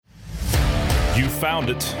You found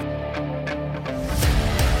it.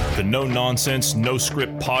 The no nonsense, no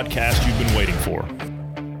script podcast you've been waiting for.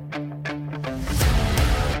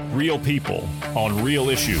 Real people on real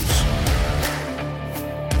issues.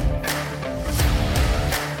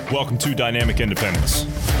 Welcome to Dynamic Independence,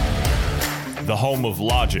 the home of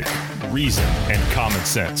logic, reason, and common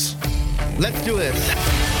sense. Let's do this.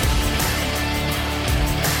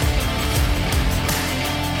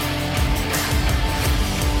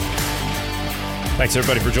 Thanks,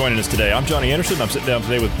 everybody, for joining us today. I'm Johnny Anderson. I'm sitting down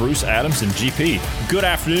today with Bruce Adams and GP. Good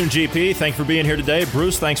afternoon, GP. Thanks for being here today.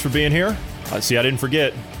 Bruce, thanks for being here. See, I didn't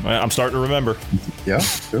forget. I'm starting to remember. Yeah,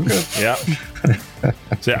 feel good. Yeah.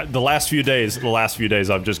 So the last few days,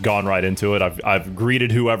 I've just gone right into it. I've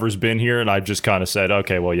greeted whoever's been here, and I've just kind of said,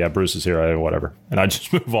 okay, well, yeah, Bruce is here, whatever, and I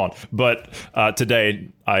just move on. But today,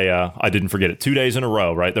 I didn't forget it. 2 days in a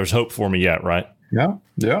row, right? There's hope for me yet, right? Yeah.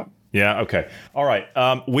 Yeah. Okay. All right.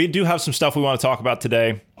 We do have some stuff we want to talk about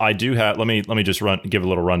today. I do have. Let me just give a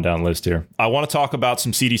little rundown list here. I want to talk about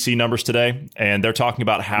some CDC numbers today, and they're talking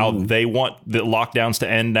about how they want the lockdowns to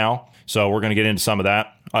end now. So we're going to get into some of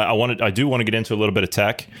that. I do want to get into a little bit of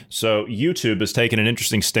tech. So YouTube has taken an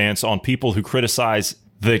interesting stance on people who criticize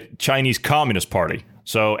the Chinese Communist Party.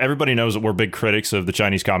 So everybody knows that we're big critics of the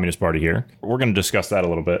Chinese Communist Party here. We're going to discuss that a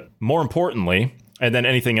little bit. More importantly, and then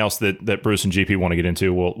anything else that Bruce and GP want to get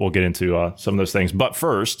into, we'll get into some of those things. But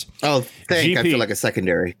first, GP, I feel like a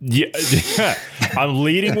secondary. Yeah, I'm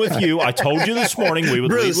leading with you. I told you this morning we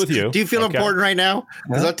would Bruce, lead with you. Do you feel important right now?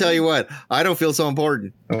 Because I'll tell you what, I don't feel so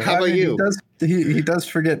important. How about you? He does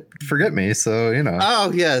forget me, so you know.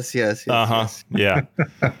 Oh yes. Yeah.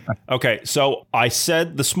 Okay, so I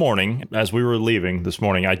said this morning, as we were leaving this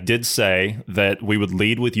morning, I did say that we would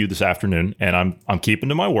lead with you this afternoon, and I'm keeping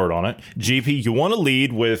to my word on it. GP, you want to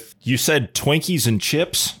lead with? You said Twinkies and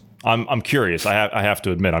chips. I'm curious. I have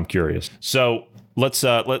to admit, I'm curious. So let's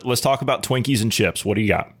talk about Twinkies and chips. What do you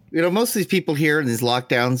got? You know, most of these people here in these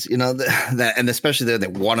lockdowns, you know, that and especially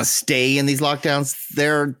that want to stay in these lockdowns,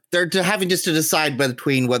 they're having just to decide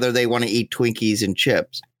between whether they want to eat Twinkies and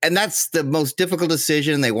chips. And that's the most difficult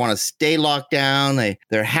decision. They want to stay locked down.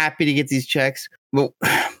 They're happy to get these checks. Well,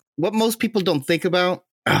 what most people don't think about,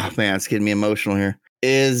 oh man, it's getting me emotional here,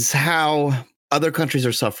 is how other countries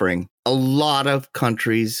are suffering. A lot of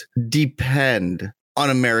countries depend on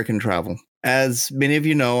American travel. As many of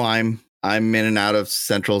you know, I'm in and out of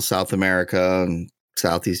Central South America and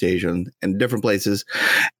Southeast Asia and different places.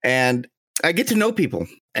 And I get to know people.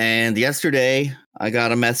 And yesterday I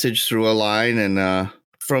got a message through a line and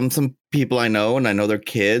from some people I know, and I know their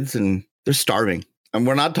kids, and they're starving. And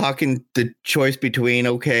we're not talking the choice between,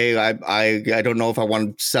 okay, I don't know if I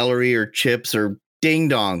want celery or chips or ding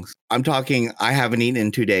dongs. I'm talking, I haven't eaten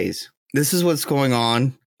in 2 days. This is what's going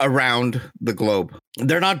on around the globe.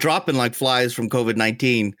 They're not dropping like flies from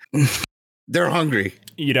COVID-19. They're hungry,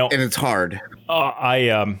 you know, and it's hard.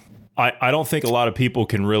 I don't think a lot of people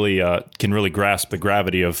can really grasp the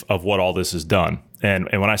gravity of what all this has done. And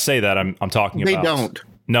when I say that, I'm talking about. They don't.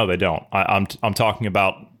 No, they don't. I'm talking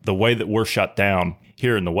about the way that we're shut down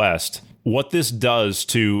here in the West. What this does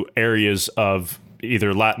to areas of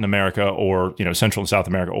either Latin America or, you know, Central and South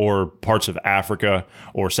America or parts of Africa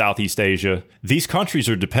or Southeast Asia. These countries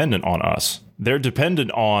are dependent on us. They're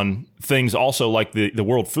dependent on things also like the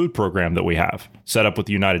World Food Program that we have set up with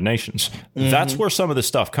the United Nations. Mm-hmm. That's where some of this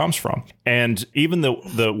stuff comes from. And even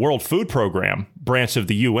the World Food Program branch of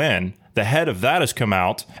the UN, the head of that has come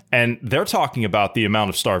out, and they're talking about the amount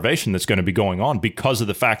of starvation that's going to be going on because of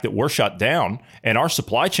the fact that we're shut down and our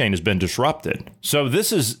supply chain has been disrupted. So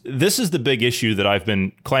this is the big issue that I've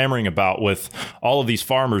been clamoring about with all of these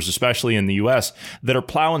farmers, especially in the U.S., that are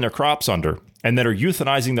plowing their crops under and that are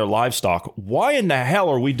euthanizing their livestock. Why in the hell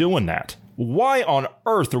are we doing that? Why on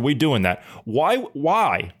earth are we doing that?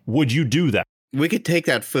 Why would you do that? We could take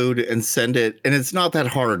that food and send it, and it's not that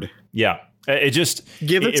hard. Yeah. It just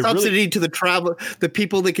give it subsidy really, to the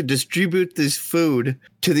people that could distribute this food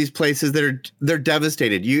to these places that they're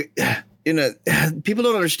devastated. You know, people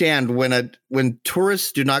don't understand when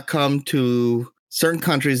tourists do not come to certain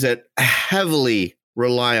countries that heavily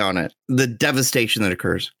rely on it, the devastation that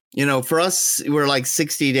occurs. You know, for us, we're like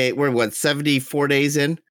 74 days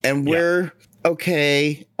in, and we're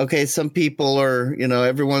okay, some people are, you know,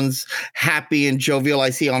 everyone's happy and jovial.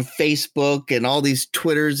 I see on Facebook and all these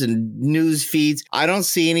Twitters and news feeds. I don't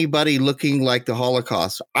see anybody looking like the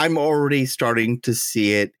Holocaust. I'm already starting to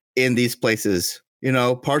see it in these places. You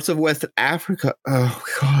know, parts of West Africa. Oh,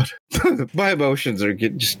 God. My emotions are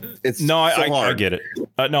it's no, so I get it.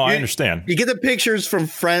 I understand. You get the pictures from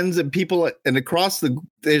friends and people and across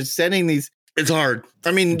they're sending these It's hard.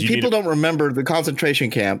 I mean, people don't remember the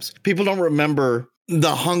concentration camps. People don't remember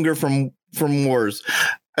the hunger from wars.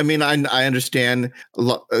 I mean, I understand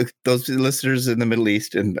those listeners in the Middle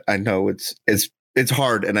East, and I know it's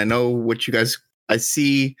hard. And I know what you guys. I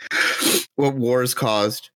see what wars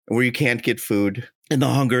caused, where you can't get food, and the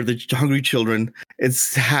hungry children.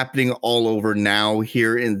 It's happening all over now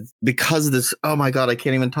here because of this. Oh my God, I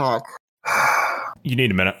can't even talk. You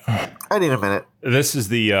need a minute. I need a minute. This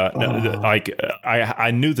is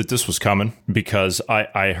I knew that this was coming because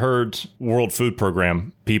I heard World Food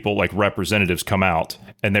Program people, like representatives, come out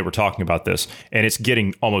and they were talking about this, and it's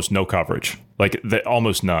getting almost no coverage,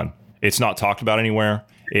 almost none. It's not talked about anywhere.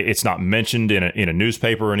 It's not mentioned in a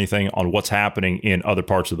newspaper or anything on what's happening in other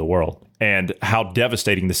parts of the world and how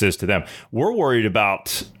devastating this is to them. We're worried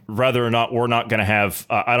about whether or not we're not going to have,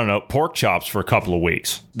 pork chops for a couple of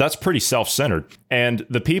weeks. That's pretty self-centered. And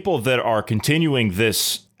the people that are continuing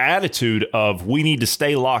this attitude of we need to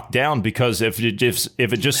stay locked down because if it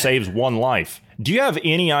just saves one life. Do you have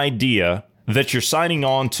any idea that you're signing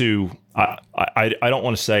on to, I don't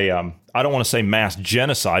want to say mass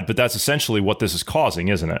genocide, but that's essentially what this is causing,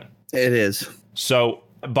 isn't it? It is. So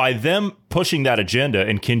by them pushing that agenda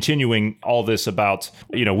and continuing all this about,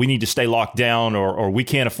 we need to stay locked down or we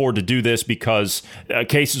can't afford to do this because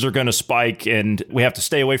cases are going to spike and we have to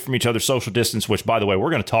stay away from each other, social distance, which, by the way,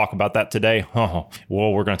 we're going to talk about that today. Well,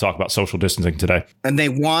 we're going to talk about social distancing today. And they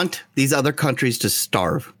want these other countries to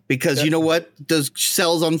starve because you know what? Those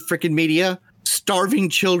sells on freaking media? Starving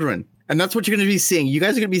children. And that's what you're going to be seeing. You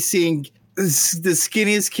guys are going to be seeing the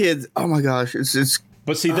skinniest kids. Oh my gosh.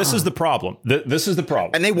 But see, this is the problem. This is the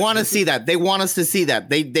problem. And they want to see that. They want us to see that.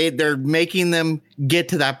 They're making them get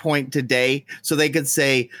to that point today so they could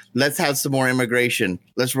say, let's have some more immigration.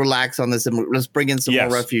 Let's relax on this. And let's bring in some more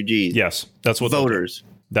refugees. Yes. That's what voters.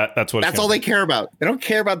 That's all they care about. They don't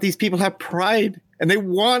care about these people have pride and they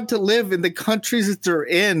want to live in the countries that they're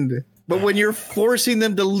in. But when you're forcing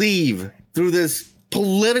them to leave through this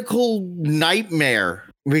political nightmare,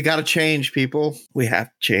 we got to change, people. We have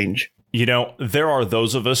to change. There are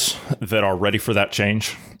those of us that are ready for that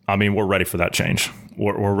change. I mean, we're ready for that change.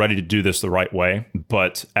 We're ready to do this the right way.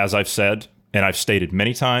 But as I've said, and I've stated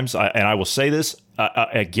many times, and I will say this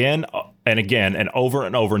again and again and over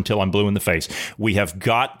until I'm blue in the face, we have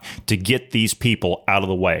got to get these people out of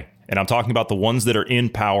the way. And I'm talking about the ones that are in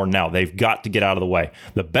power now. They've got to get out of the way.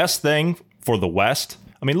 The best thing for the West,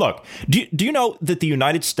 I mean, look, do you know that the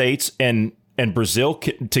United States and Brazil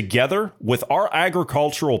together with our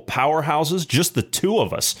agricultural powerhouses, just the two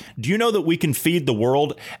of us, do you know that we can feed the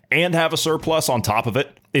world and have a surplus on top of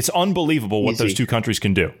it? It's unbelievable what those two countries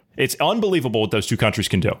can do. It's unbelievable what those two countries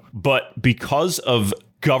can do. But because of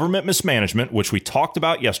government mismanagement, which we talked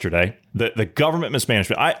about yesterday, the government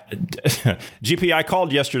mismanagement, GP, I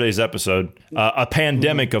called yesterday's episode a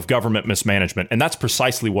pandemic of government mismanagement. And that's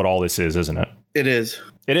precisely what all this is, isn't it? It is.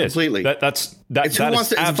 It is. Completely. It's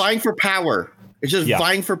vying for power. It's just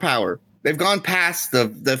vying for power. They've gone past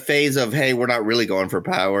the phase of, hey, we're not really going for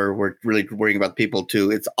power. We're really worrying about people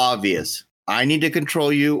too. It's obvious. I need to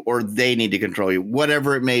control you or they need to control you,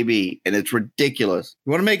 whatever it may be. And it's ridiculous.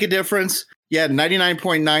 You want to make a difference? Yeah,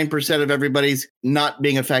 99.9% of everybody's not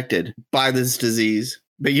being affected by this disease.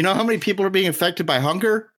 But you know how many people are being affected by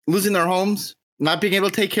hunger, losing their homes, not being able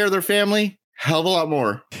to take care of their family? Hell of a lot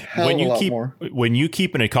more. When you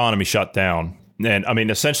keep an economy shut down, and I mean,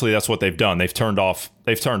 essentially that's what they've done. They've turned off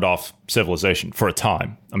civilization for a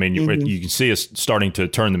time. I mean, you can see us starting to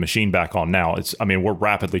turn the machine back on now. We're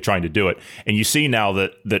rapidly trying to do it. And you see now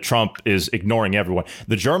that Trump is ignoring everyone.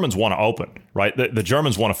 The Germans want to open, right? The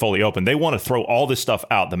Germans want to fully open. They want to throw all this stuff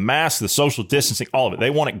out, the masks, the social distancing, all of it. They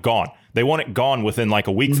want it gone. They want it gone within like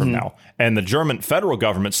a week from now. And the German federal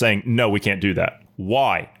government saying, no, we can't do that.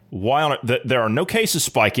 Why? There are no cases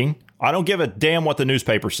spiking. I don't give a damn what the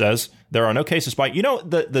newspaper says. There are no cases spiking. You know,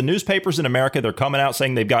 the newspapers in America, they're coming out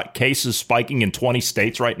saying they've got cases spiking in 20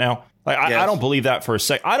 states right now. I don't believe that for a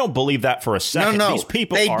sec. I don't believe that for a second. No, these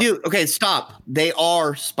people do. Okay, stop. They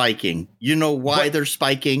are spiking. You know why they're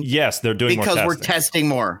spiking? Yes, they're doing more testing. Because we're testing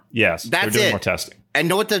more. Yes, they're doing more testing. And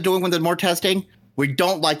know what they're doing when they're more testing? We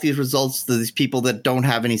don't like these results to these people that don't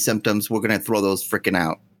have any symptoms. We're going to throw those freaking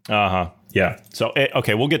out. Uh-huh. Yeah. So,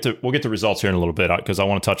 okay, we'll get to results here in a little bit because I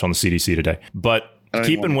want to touch on the CDC today. But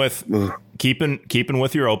keeping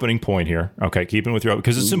with your opening point here, okay,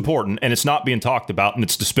 because it's important and it's not being talked about and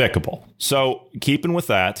it's despicable. So, keeping with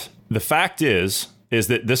that, the fact is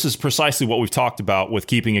that this is precisely what we've talked about with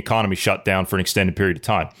keeping economy shut down for an extended period of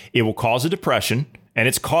time. It will cause a depression. and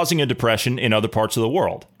it's causing a depression in other parts of the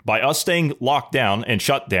world. By us staying locked down and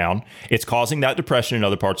shut down, it's causing that depression in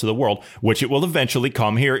other parts of the world, which it will eventually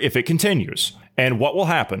come here if it continues. And what will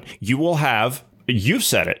happen? You've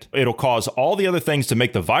said it. It'll cause all the other things to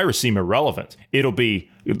make the virus seem irrelevant.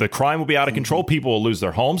 The crime will be out of control. People will lose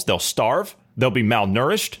their homes. They'll starve. They'll be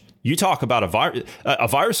malnourished. You talk about a virus. A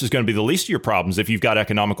virus is going to be the least of your problems if you've got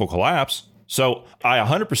economical collapse. So I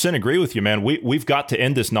 100% agree with you, man. We've got to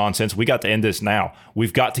end this nonsense. We got to end this now.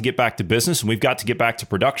 We've got to get back to business, and we've got to get back to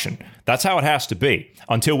production. That's how it has to be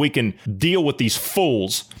until we can deal with these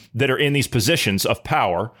fools that are in these positions of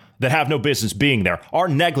power that have no business being there. Our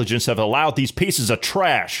negligence have allowed these pieces of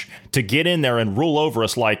trash to get in there and rule over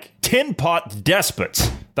us like tin pot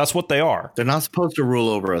despots. That's what they are. They're not supposed to rule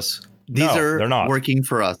over us. They're not working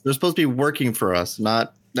for us. They're supposed to be working for us.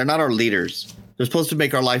 They're not our leaders. They're supposed to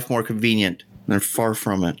make our life more convenient. They're far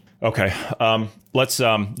from it. Okay. Let's. Do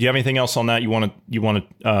you have anything else on that you want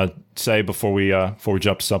to say before we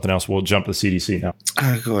jump to something else? We'll jump to the CDC now.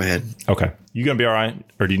 Go ahead. Okay. You gonna be all right,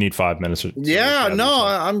 or do you need 5 minutes? Yeah. No.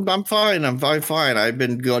 I'm fine. I'm fine. I've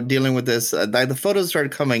been dealing with this. The photos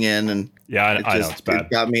started coming in, and I know it's bad.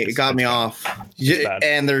 It got me off.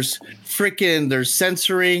 And there's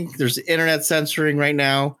censoring. There's internet censoring right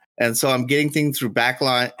now, and so I'm getting things through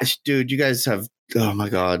Backline. Dude, you guys have. Oh my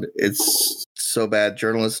God, it's so bad.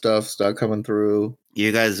 Journalist stuff's not coming through.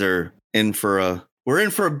 You guys are we're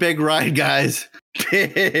in for a big ride, guys.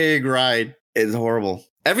 Big ride. It's horrible.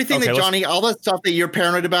 Everything that Johnny, all that stuff that you're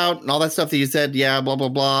paranoid about and all that stuff that you said, yeah, blah, blah,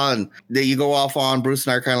 blah, and that you go off on, Bruce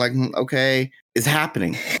and I are kind of like, okay, is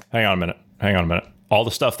happening. Hang on a minute. All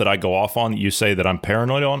the stuff that I go off on, you say that I'm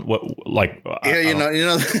paranoid on? What, like,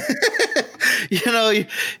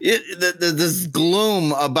 this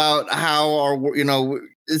gloom about how we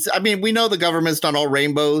know the government's not all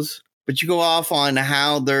rainbows, but you go off on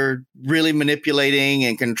how they're really manipulating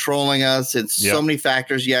and controlling us. It's so many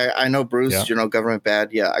factors. Yeah, I know, Bruce, government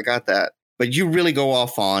bad. Yeah, I got that. But you really go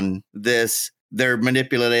off on this. They're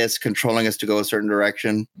manipulating us, controlling us to go a certain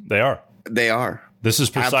direction. They are. This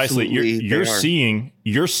is precisely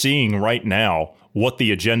you're seeing right now what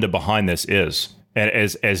the agenda behind this is. And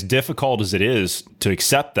as difficult as it is to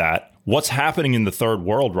accept that, what's happening in the third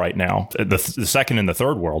world right now, the second and the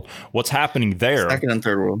third world, what's happening there? Second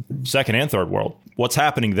and third world. What's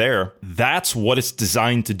happening there? That's what it's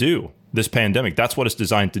designed to do. This pandemic, that's what it's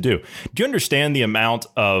designed to do. Do you understand the amount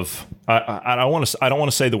of? I don't want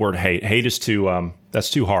to say the word hate. Hate is too.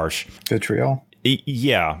 That's too harsh. Vitriol.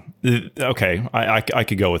 Yeah. Okay. I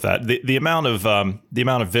could go with that. The amount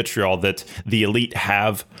of vitriol that the elite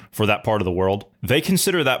have for that part of the world, they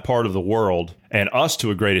consider that part of the world and us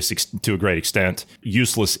to a great extent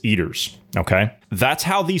useless eaters. Okay. That's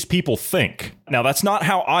how these people think. Now, that's not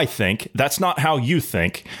how I think. That's not how you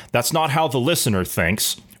think. That's not how the listener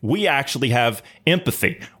thinks. We actually have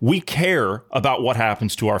empathy. We care about what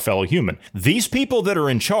happens to our fellow human. These people that are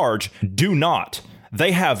in charge do not.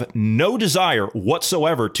 They have no desire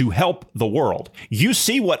whatsoever to help the world. You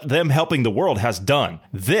see what them helping the world has done.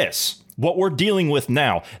 What we're dealing with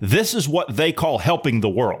now, this is what they call helping the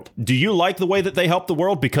world. Do you like the way that they help the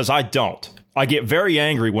world? Because I don't. I get very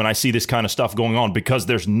angry when I see this kind of stuff going on because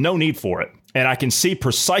there's no need for it. And I can see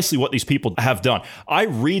precisely what these people have done. I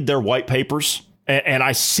read their white papers and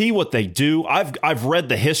I see what they do. I've read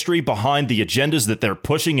the history behind the agendas that they're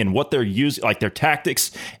pushing and what they're using, like their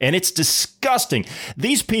tactics, and it's disgusting.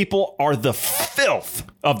 These people are the filth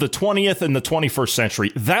of the 20th and the 21st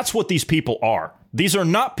century. That's what these people are. These are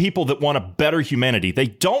not people that want a better humanity. They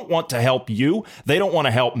don't want to help you. They don't want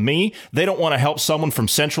to help me. They don't want to help someone from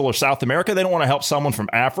Central or South America. They don't want to help someone from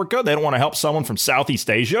Africa. They don't want to help someone from Southeast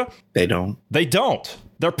Asia. They don't.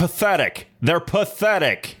 They're pathetic.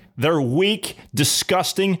 They're weak,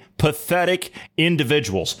 disgusting, pathetic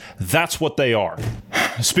individuals. That's what they are.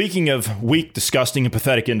 Speaking of weak, disgusting, and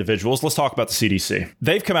pathetic individuals, let's talk about the CDC.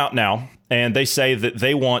 They've come out now, and they say that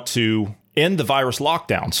they want to end the virus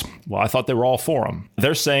lockdowns. Well, I thought they were all for them.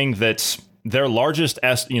 They're saying that their largest,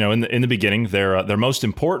 in the beginning, their most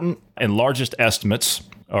important and largest estimates,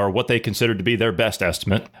 or what they considered to be their best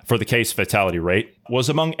estimate for the case fatality rate, was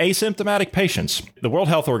among asymptomatic patients. The World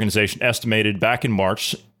Health Organization estimated back in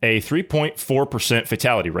March a 3.4%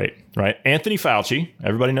 fatality rate, right? Anthony Fauci,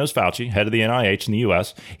 everybody knows Fauci, head of the NIH in the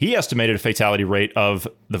US, he estimated a fatality rate of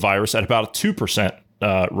the virus at about a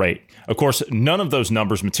 2% rate. Of course, none of those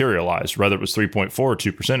numbers materialized, whether it was 3.4 or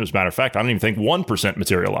 2%. As a matter of fact, I don't even think 1%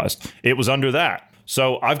 materialized. It was under that.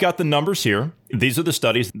 So I've got the numbers here. These are the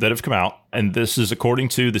studies that have come out, and this is according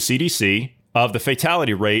to the CDC of the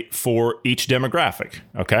fatality rate for each demographic.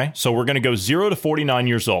 Okay, so we're going to go 0 to 49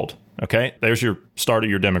 years old. Okay, there's your start of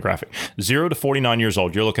your demographic. 0 to 49 years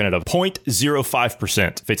old, you're looking at a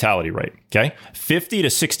 0.05% fatality rate. Okay, 50 to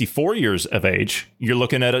 64 years of age, you're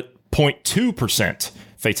looking at a 0.2%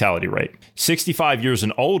 fatality rate. 65 years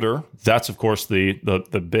and older, that's of course the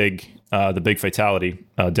big fatality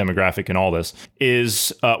demographic in all this,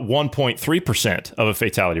 is 1.3% of a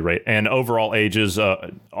fatality rate. And overall ages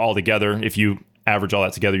altogether, if you average all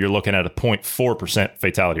that together, you're looking at a 0.4%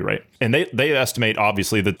 fatality rate. And they estimate,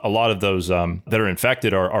 obviously, that a lot of those that are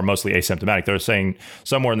infected are mostly asymptomatic. They're saying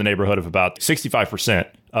somewhere in the neighborhood of about 65%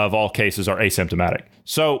 of all cases are asymptomatic.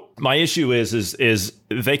 So my issue is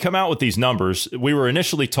they come out with these numbers. We were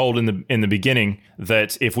initially told in the beginning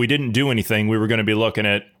that if we didn't do anything, we were going to be looking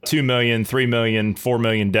at 2 million, 3 million, 4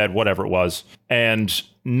 million dead, whatever it was. And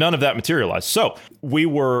none of that materialized. So we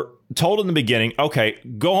were told in the beginning, okay,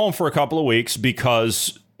 go home for a couple of weeks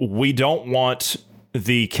because we don't want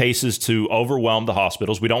the cases to overwhelm the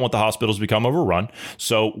hospitals. We don't want the hospitals to become overrun.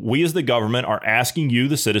 So we as the government are asking you,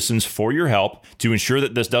 the citizens, for your help to ensure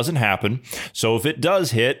that this doesn't happen. So if it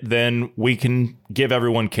does hit, then we can give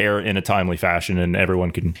everyone care in a timely fashion and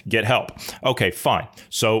everyone can get help. Okay, fine.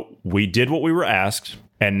 So we did what we were asked,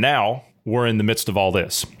 and now we're in the midst of all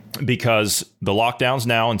this. Because the lockdowns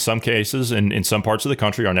now, in some cases, and in some parts of the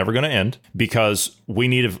country, are never going to end because we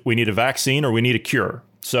need a vaccine or we need a cure.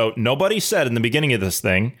 So nobody said in the beginning of this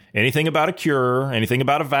thing anything about a cure, anything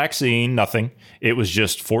about a vaccine, nothing. It was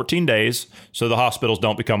just 14 days so the hospitals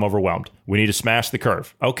don't become overwhelmed. We need to smash the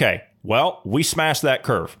curve. Okay, well, we smashed that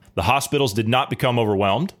curve. The hospitals did not become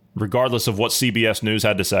overwhelmed, regardless of what CBS News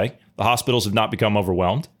had to say. The hospitals have not become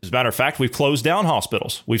overwhelmed. As a matter of fact, we've closed down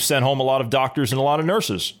hospitals. We've sent home a lot of doctors and a lot of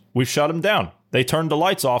nurses. We've shut them down. They turned the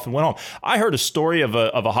lights off and went home. I heard a story of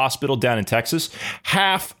a hospital down in Texas.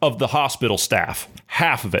 Half of the hospital staff,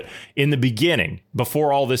 half of it, in the beginning,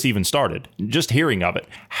 before all this even started, just hearing of it,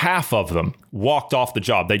 half of them walked off the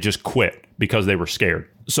job. They just quit because they were scared.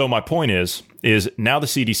 So my point is now the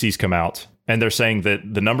CDC's come out and they're saying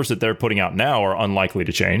that the numbers that they're putting out now are unlikely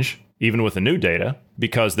to change, even with the new data,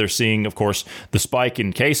 because they're seeing, of course, the spike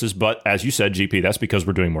in cases. But as you said, GP, that's because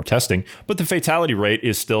we're doing more testing. But the fatality rate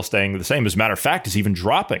is still staying the same. As a matter of fact, it's even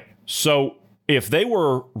dropping. So if they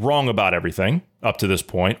were wrong about everything up to this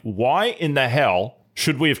point, why in the hell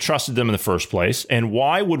should we have trusted them in the first place? And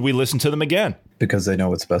why would we listen to them again? Because they know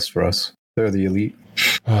what's best for us. They're the elite.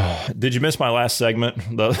 Did you miss my last segment?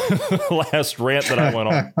 The last rant that I went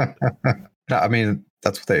on? No, I mean,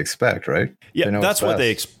 that's what they expect, right? Yeah, that's what they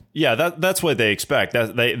expect. Yeah, that's what they expect.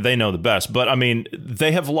 That they know the best. But I mean,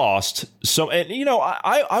 they have lost. So, and you know,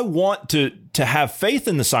 I want to have faith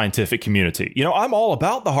in the scientific community. You know, I'm all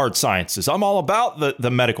about the hard sciences. I'm all about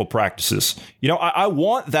the medical practices. You know, I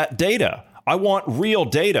want that data. I want real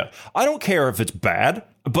data. I don't care if it's bad,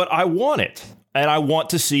 but I want it. And I want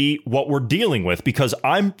to see what we're dealing with because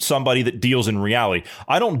I'm somebody that deals in reality.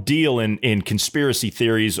 I don't deal in conspiracy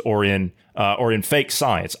theories or in fake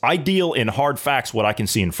science. I deal in hard facts, what I can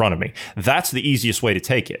see in front of me. That's the easiest way to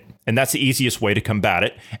take it. And that's the easiest way to combat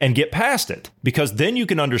it and get past it. Because then you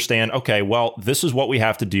can understand, okay, well, this is what we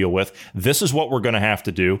have to deal with. This is what we're going to have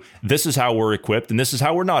to do. This is how we're equipped and this is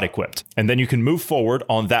how we're not equipped. And then you can move forward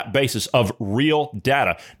on that basis of real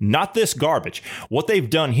data, not this garbage. What they've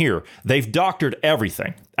done here, they've doctored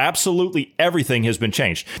everything. Absolutely everything has been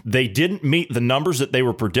changed. They didn't meet the numbers that they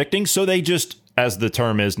were predicting, so they just, as the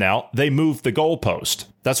term is now, they moved the goalpost.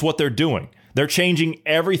 That's what they're doing. They're changing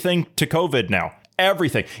everything to COVID now.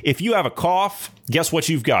 Everything. If you have a cough, guess what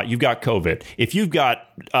you've got? You've got COVID. If you've got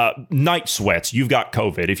night sweats, you've got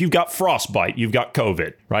COVID. If you've got frostbite, you've got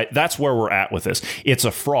COVID, right? That's where we're at with this. It's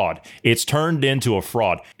a fraud. It's turned into a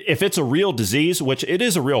fraud. If it's a real disease, which it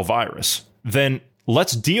is a real virus, then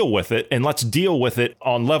let's deal with it, and let's deal with it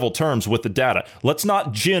on level terms with the data. Let's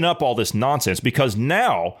not gin up all this nonsense because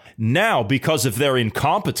now, because of their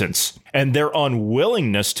incompetence and their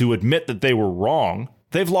unwillingness to admit that they were wrong,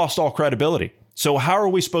 they've lost all credibility. So how are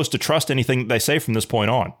we supposed to trust anything that they say from this point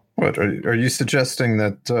on? What are you suggesting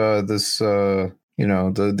that the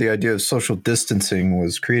idea of social distancing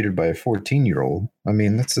was created by a 14-year-old? I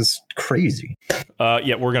mean, that's just crazy.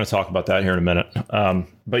 Yeah, we're going to talk about that here in a minute.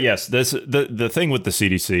 But yes, the thing with the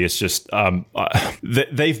CDC is just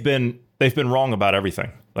they've been wrong about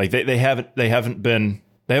everything. Like they haven't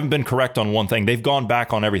been correct on one thing. They've gone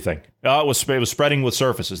back on everything. It was spreading with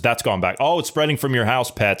surfaces. That's gone back. Oh, it's spreading from your house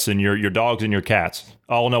pets and your dogs and your cats.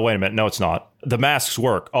 Oh, no, wait a minute. No, it's not. The masks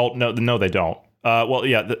work. Oh, no, they don't. Well,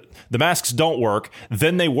 yeah, the masks don't work.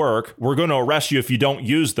 Then they work. We're going to arrest you if you don't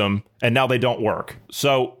use them. And now they don't work.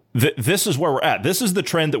 So this is where we're at. This is the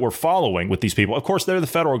trend that we're following with these people. Of course, they're the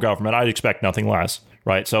federal government. I'd expect nothing less,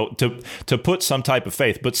 right? So to put some type of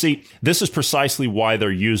faith. But see, this is precisely why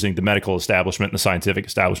they're using the medical establishment and the scientific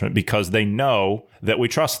establishment, because they know that we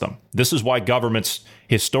trust them. This is why governments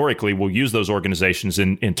historically will use those organizations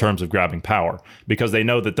in terms of grabbing power, because they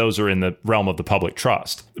know that those are in the realm of the public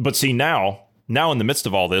trust. But see, now in the midst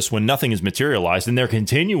of all this, when nothing is materialized and they're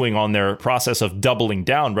continuing on their process of doubling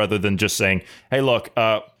down rather than just saying, hey, look,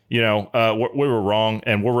 we were wrong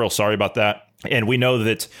and we're real sorry about that. And we know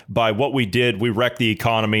that by what we did, we wrecked the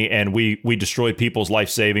economy and we destroyed people's life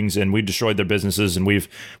savings and we destroyed their businesses and we've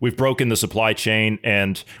broken the supply chain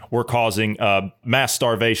and we're causing mass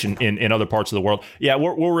starvation in other parts of the world. Yeah,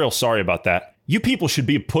 we're real sorry about that. You people should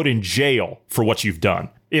be put in jail for what you've done.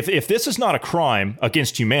 If this is not a crime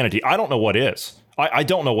against humanity, I don't know what is. I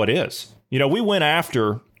don't know what is. We went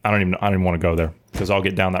after. I don't even want to go there because I'll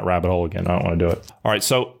get down that rabbit hole again. I don't want to do it. All right,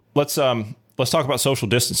 so let's talk about social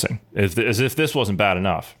distancing, as if this wasn't bad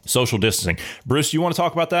enough. Social distancing. Bruce, do you want to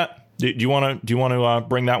talk about that? Do you want to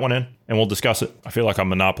bring that one in and we'll discuss it? I feel like I'm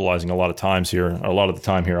monopolizing a lot of the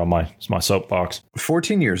time here on my soapbox.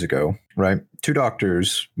 14 years ago, right? Two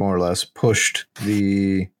doctors, more or less, pushed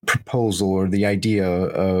the proposal or the idea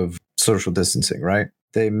of social distancing, right?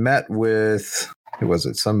 They met with, who was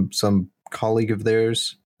it? Some colleague of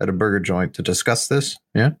theirs at a burger joint to discuss this.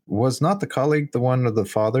 Yeah. Was not the colleague the one of the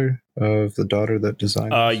father of the daughter that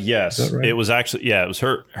designed this? Yes. Is that right? It was actually, it was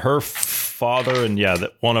her father, and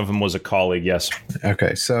that one of them was a colleague, yes.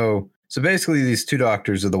 Okay. So basically these two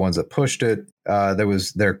doctors are the ones that pushed it. There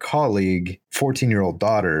was their colleague, 14-year-old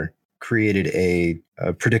daughter, created a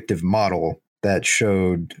predictive model that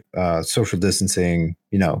showed social distancing,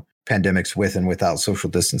 pandemics with and without social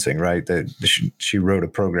distancing, right? She wrote a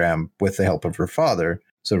program with the help of her father.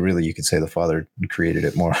 So really, you could say the father created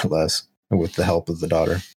it more or less with the help of the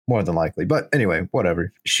daughter, more than likely. But anyway,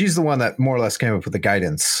 whatever. She's the one that more or less came up with the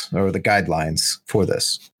guidance or the guidelines for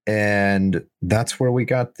this. And that's where we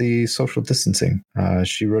got the social distancing.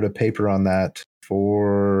 She wrote a paper on that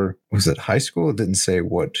for, was it high school? It didn't say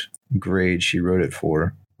what grade she wrote it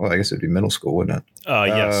for. Well, I guess it'd be middle school, wouldn't it?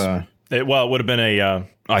 Yes. It would have been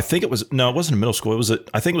it wasn't a middle school.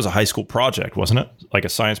 I think it was a high school project, wasn't it? Like a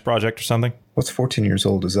science project or something? What's 14 years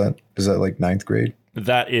old? Is that like ninth grade?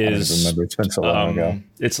 That is. I don't remember. It's been so long ago.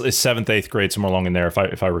 It's 7th, 8th grade, somewhere along in there,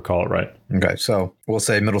 if I recall it right. Okay. So we'll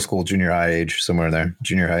say middle school, junior high age, somewhere in there,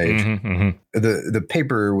 junior high age. Mm-hmm. The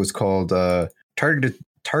paper was called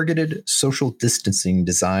Targeted Social Distancing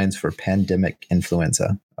Designs for Pandemic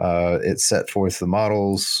Influenza. It set forth the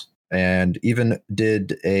models and even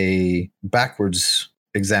did a backwards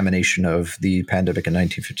examination of the pandemic in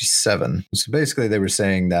 1957. So basically they were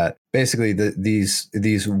saying that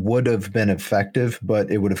these would have been effective, but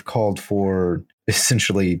it would have called for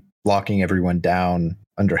essentially locking everyone down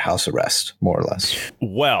under house arrest, more or less.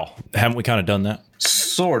 Well, haven't we kind of done that?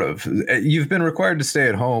 Sort of. You've been required to stay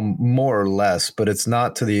at home, more or less, but it's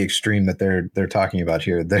not to the extreme that they're talking about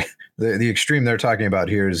here. The extreme they're talking about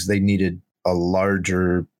here is they needed a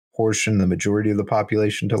larger portion, the majority of the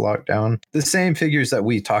population, to lock down. The same figures that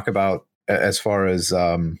we talk about as far as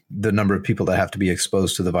the number of people that have to be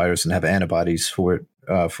exposed to the virus and have antibodies for it,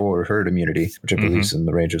 for herd immunity, which I believe is in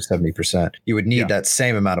the range of 70%. You would need that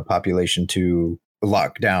same amount of population to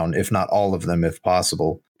lock down, if not all of them, if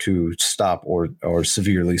possible, to stop or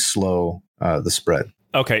severely slow the spread.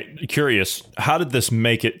 Okay, curious. How did this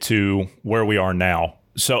make it to where we are now?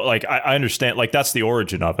 So, I understand, that's the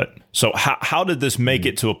origin of it. So how did this make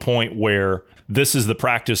it to a point where this is the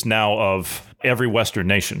practice now of every Western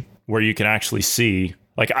nation, where you can actually see,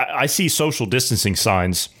 I see social distancing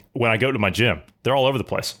signs when I go to my gym. They're all over the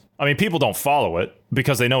place. I mean, people don't follow it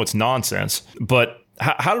because they know it's nonsense. But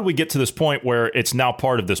how did we get to this point where it's now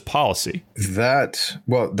part of this policy?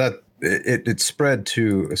 It spread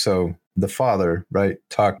to, so the father, right,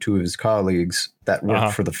 talked to his colleagues that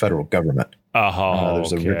work for the federal government.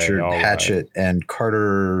 There's a Richard Hatchett and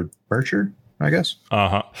Carter Burchard, I guess.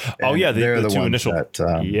 Oh, yeah. The two initial.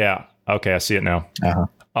 Yeah. Okay. I see it now.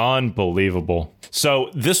 Unbelievable. So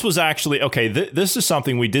this was actually, this is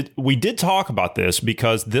something we did talk about this,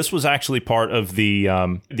 because this was actually part of the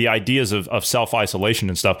ideas of self-isolation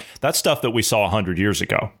and stuff. That's stuff that we saw 100 years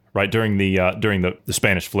ago, right? During the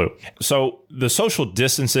Spanish flu. So the social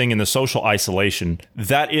distancing and the social isolation,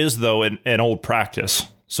 that is, though, an old practice.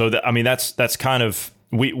 So that's kind of,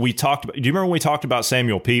 we talked about, do you remember when we talked about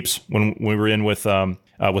Samuel Pepys when we were in with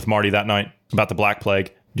Marty that night about the Black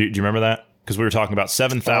Plague? Do you remember that? Because we were talking about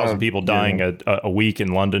 7,000 people dying a week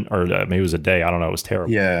in London, or maybe it was a day. I don't know. It was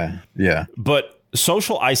terrible. Yeah. But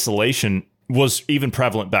social isolation was even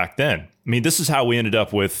prevalent back then. I mean, this is how we ended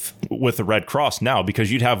up with the Red Cross now,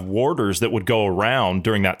 because you'd have warders that would go around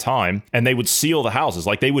during that time and they would seal the houses,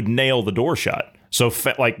 like they would nail the door shut. So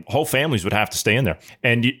like whole families would have to stay in there,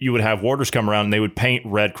 and you would have warders come around and they would paint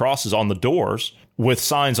red crosses on the doors with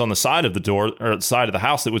signs on the side of the door or the side of the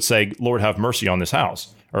house that would say, "Lord have mercy on this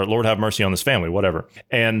house," or "Lord have mercy on this family," whatever.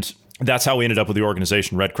 And that's how we ended up with the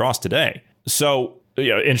organization Red Cross today. So,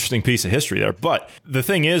 interesting piece of history there. But the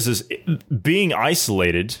thing is being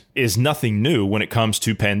isolated is nothing new when it comes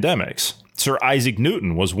to pandemics. Sir Isaac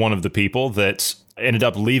Newton was one of the people that ended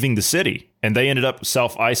up leaving the city, and they ended up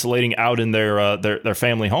self-isolating out in their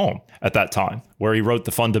family home at that time, where he wrote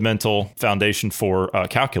the fundamental foundation for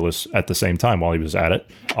calculus at the same time while he was at it,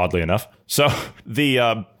 oddly enough. So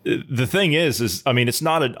the thing is, I mean, it's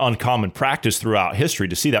not an uncommon practice throughout history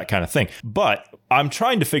to see that kind of thing. But I'm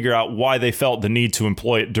trying to figure out why they felt the need to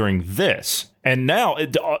employ it during this. And now,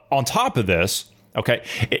 on top of this, okay,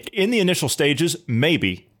 in the initial stages,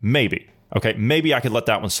 maybe. Okay, maybe I could let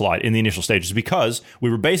that one slide in the initial stages because we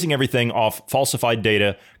were basing everything off falsified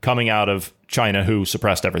data coming out of China, who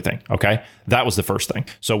suppressed everything. Okay, that was the first thing.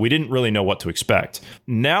 So we didn't really know what to expect.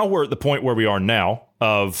 Now we're at the point where we are now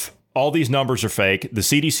of all these numbers are fake. The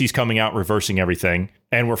CDC's coming out reversing everything.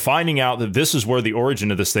 And we're finding out that this is where the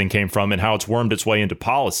origin of this thing came from and how it's wormed its way into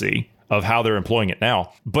policy of how they're employing it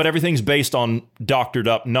now. But everything's based on doctored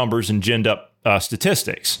up numbers and ginned up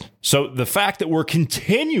statistics. So the fact that we're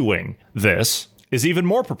continuing this is even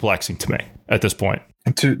more perplexing to me at this point.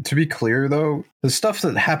 To be clear, though, the stuff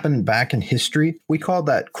that happened back in history, we called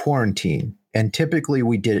that quarantine. And typically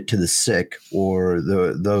we did it to the sick or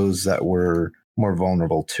those that were more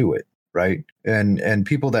vulnerable to it, right? And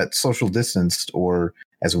people that social distanced, or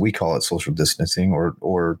as we call it, social distancing,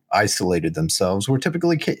 or isolated themselves, were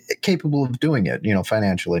typically capable of doing it,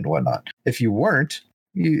 financially and whatnot. If you weren't,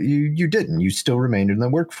 you didn't. You still remained in the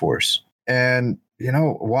workforce. And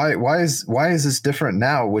why is this different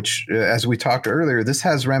now? Which, as we talked earlier, this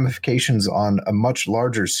has ramifications on a much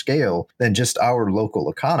larger scale than just our local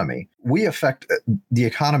economy. We affect the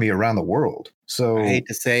economy around the world. So I hate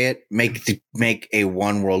to say it, make a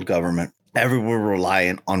one world government. Everyone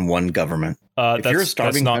reliant on one government. If you're a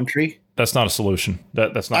starving country, that's not a solution.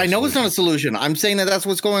 That's not. I know it's not a solution. I'm saying that's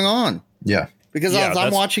what's going on. Yeah. Because as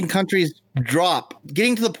I'm watching countries drop,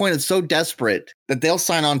 getting to the point it's so desperate that they'll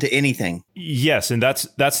sign on to anything. Yes, and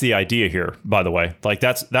that's the idea here, by the way. Like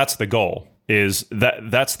that's the goal. Is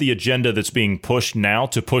that's the agenda that's being pushed now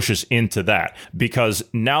to push us into that. Because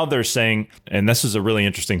now they're saying, and this is a really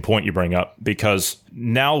interesting point you bring up, because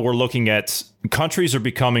now we're looking at countries are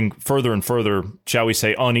becoming further and further, shall we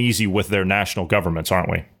say, uneasy with their national governments,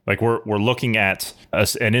 aren't we? Like we're looking at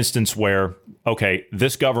an instance where, okay,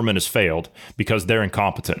 this government has failed because they're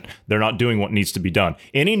incompetent. They're not doing what needs to be done.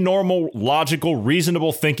 Any normal, logical,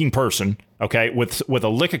 reasonable thinking person, okay, with a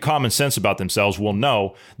lick of common sense about themselves will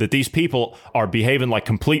know that these people are behaving like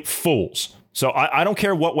complete fools. So I don't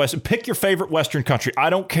care what pick your favorite Western country. I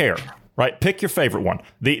don't care. Right? Pick your favorite one.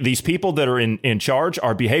 These people that are in charge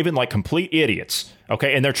are behaving like complete idiots.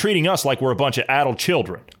 Okay. And they're treating us like we're a bunch of addled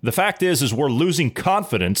children. The fact is we're losing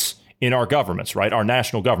confidence in our governments, right? Our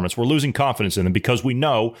national governments. We're losing confidence in them because we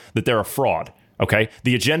know that they're a fraud. Okay.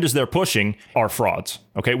 The agendas they're pushing are frauds.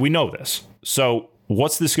 Okay. We know this. So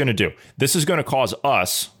what's this going to do? This is going to cause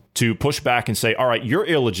us to push back and say, all right, you're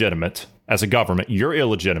illegitimate as a government. You're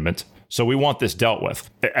illegitimate. So we want this dealt with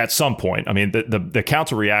at some point. I mean, the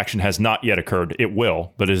counter reaction has not yet occurred. It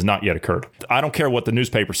will, but it has not yet occurred. I don't care what the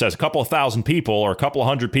newspaper says. A couple of thousand people or a couple of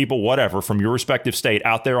hundred people, whatever, from your respective state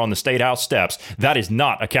out there on the State House steps, that is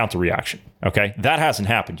not a counter reaction. Okay, that hasn't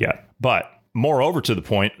happened yet. But moreover, to the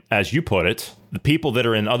point, as you put it, the people that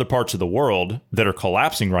are in other parts of the world that are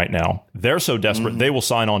collapsing right now, they're so desperate, they will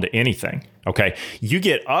sign on to anything. Okay, you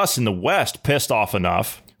get us in the West pissed off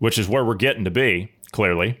enough, which is where we're getting to be,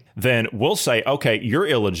 clearly, then we'll say, okay, you're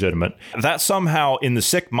illegitimate. That somehow in the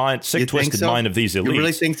sick, twisted mind of these elites. You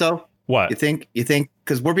really think so? What? You think,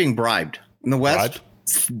 because we're being bribed in the West,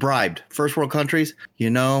 bribed. First world countries,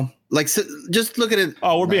 like, so just look at it.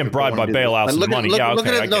 Oh, we're being bribed by bailouts and money.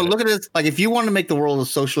 Look at it. Like, if you want to make the world a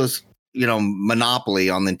socialist, monopoly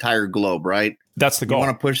on the entire globe, right? That's the goal. You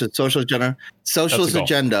want to push the socialist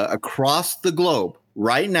agenda across the globe.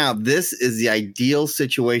 Right now, this is the ideal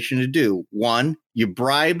situation to do. One, you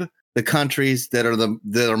bribe the countries that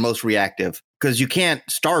are most reactive, because you can't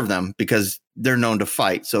starve them because they're known to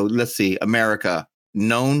fight. So let's see, America,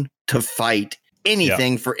 known to fight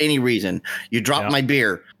anything for any reason. You drop my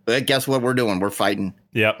beer, but guess what we're doing? We're fighting.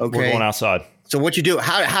 Yeah, okay. We're going outside. So what you do?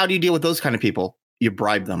 How do you deal with those kind of people? You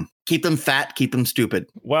bribe them. Keep them fat, keep them stupid.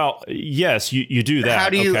 Well, yes, you do that.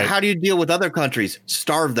 How do you deal with other countries?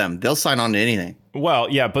 Starve them. They'll sign on to anything. Well,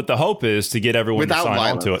 yeah, but the hope is to get everyone to sign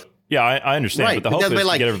on to it. Yeah, I understand. Right. But the hope is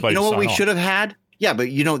to get everybody to sign on. You know what we should have had? Yeah, but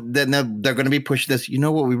then they're going to be pushing this. You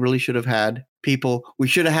know what we really should have had? People, we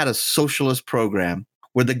should have had a socialist program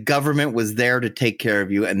where the government was there to take care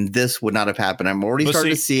of you, and this would not have happened. I'm already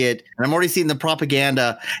starting to see it, and I'm already seeing the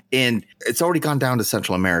propaganda, and it's already gone down to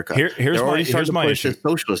Central America. Here's my issue. This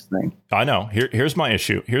socialist thing. I know. Here's my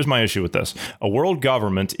issue. Here's my issue with this. A world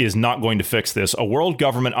government is not going to fix this. A world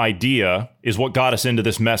government idea is what got us into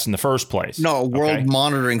this mess in the first place. No, a world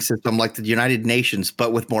monitoring system like the United Nations,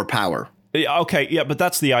 but with more power. Okay, yeah, but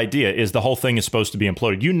that's the idea, is the whole thing is supposed to be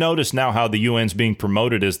imploded. You notice now how the UN's being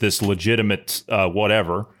promoted as this legitimate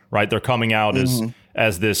whatever, right? They're coming out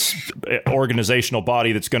as this organizational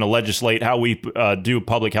body that's going to legislate how we do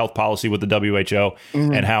public health policy with the WHO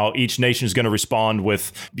and how each nation is going to respond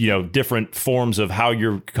with, different forms of how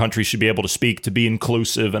your country should be able to speak to be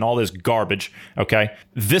inclusive and all this garbage. Okay,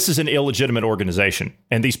 this is an illegitimate organization,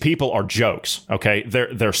 and these people are jokes. Okay,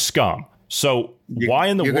 they're scum. So why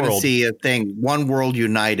in the world? You're going to see a thing, one world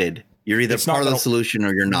united. You're either part of the solution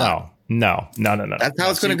or you're not. No. That's how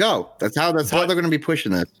it's going to go. That's how they're going to be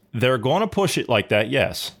pushing this. They're going to push it like that.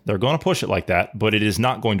 Yes, they're going to push it like that, but it is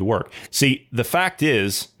not going to work. See, the fact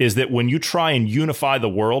is that when you try and unify the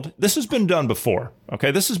world, this has been done before.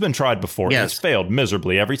 Okay, this has been tried before. Yes. And it's failed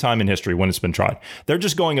miserably every time in history when it's been tried. They're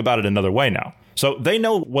just going about it another way now. So they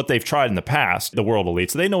know what they've tried in the past, the world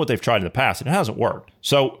elites. They know what they've tried in the past, and it hasn't worked.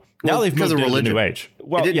 So now they've moved into the new age.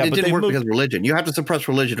 Well, it didn't work because of religion. You have to suppress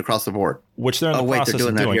religion across the board. Which they're in the process of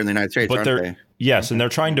doing. They're doing that here in the United States, aren't they? Yes, and they're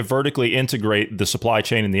trying to vertically integrate the supply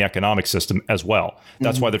chain and the economic system as well.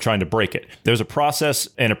 That's why they're trying to break it. There's a process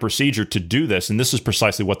and a procedure to do this, and this is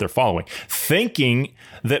precisely what they're following, thinking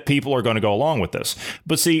that people are going to go along with this.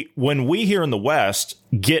 But see, when we here in the West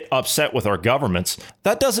get upset with our governments,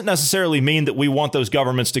 that doesn't necessarily mean that we want those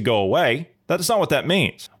governments to go away. That's not what that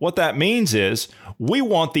means. What that means is we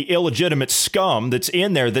want the illegitimate scum that's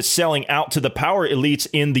in there that's selling out to the power elites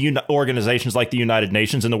in the organizations like the United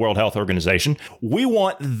Nations and the World Health Organization. We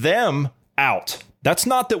want them out. That's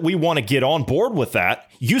not that we want to get on board with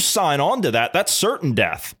that. You sign on to that. That's certain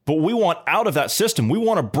death. But we want out of that system. We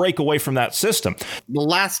want to break away from that system. The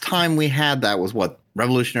last time we had that was what?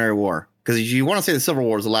 Revolutionary War. Because you want to say the Civil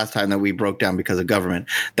War was the last time that we broke down because of government.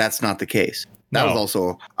 That's not the case. That was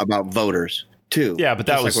also about voters, too. Yeah, but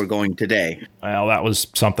that was like we're going today. Well, that was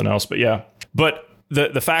something else, but yeah. But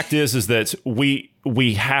the fact is that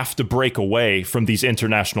we have to break away from these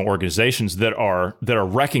international organizations that are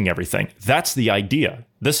wrecking everything. That's the idea.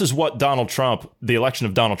 This is what the election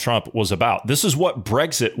of Donald Trump was about. This is what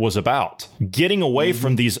Brexit was about. Getting away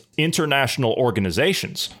from these international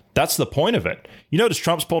organizations. That's the point of it. You notice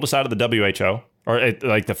Trump's pulled us out of the WHO. Or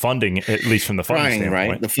like the funding, at least from the funding standpoint.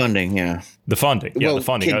 Right? The funding, yeah. The funding, yeah, the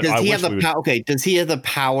funding. Does he have the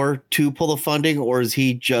power to pull the funding, or is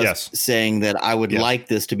he just saying that I would like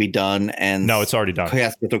this to be done? And no, it's already done.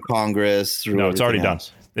 Has to go through Congress. No, it's already done.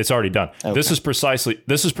 It's already done. Okay. This is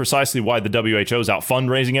precisely why the WHO is out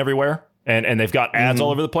fundraising everywhere. And they've got ads all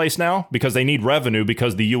over the place now because they need revenue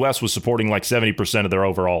because the U.S. was supporting like 70% of their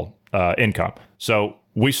overall income. So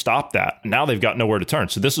we stopped that. Now they've got nowhere to turn.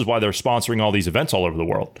 So this is why they're sponsoring all these events all over the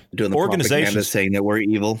world. Doing the organizations saying that we're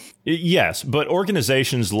evil. Yes, but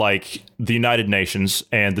organizations like the United Nations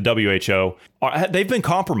and the WHO, they've been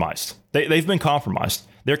compromised. They've been compromised.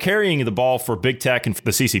 They're carrying the ball for big tech and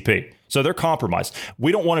the CCP. So they're compromised.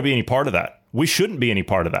 We don't want to be any part of that. We shouldn't be any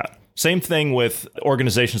part of that. Same thing with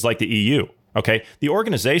organizations like the EU. Okay, the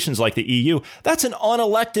organizations like the EU, that's an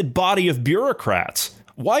unelected body of bureaucrats.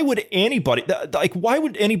 Why would anybody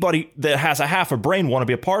that has a half a brain want to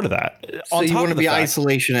be a part of that? So you want to be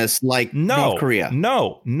isolationist like North Korea?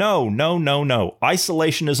 No.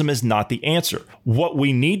 Isolationism is not the answer. What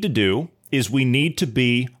we need to do is we need to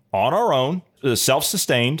be on our own,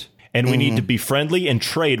 self-sustained, and we need to be friendly and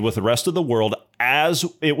trade with the rest of the world as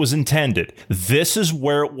it was intended. This is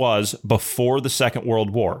where it was before the Second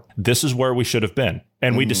World War. This is where we should have been.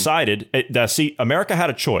 And we decided, America had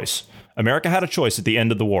a choice. America had a choice at the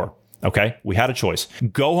end of the war. Okay, we had a choice.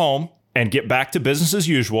 Go home and get back to business as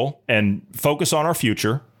usual and focus on our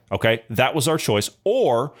future. Okay, that was our choice.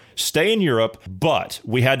 Or stay in Europe, but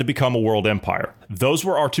we had to become a world empire. Those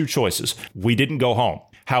were our two choices. We didn't go home.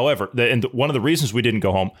 However, and one of the reasons we didn't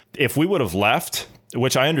go home, if we would have left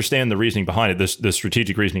which I understand the reasoning behind it, the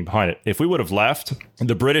strategic reasoning behind it. If we would have left,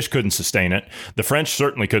 the British couldn't sustain it. The French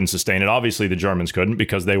certainly couldn't sustain it. Obviously, the Germans couldn't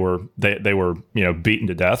because they were beaten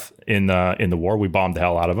to death in the war. We bombed the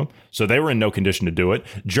hell out of them, so they were in no condition to do it.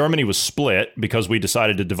 Germany was split because we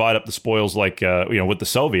decided to divide up the spoils with the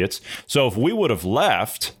Soviets. So if we would have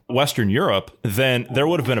left Western Europe, then there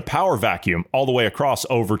would have been a power vacuum all the way across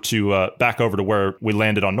over to back over to where we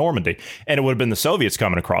landed on Normandy, and it would have been the Soviets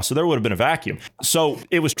coming across. So there would have been a vacuum. So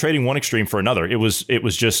it was trading one extreme for another. It was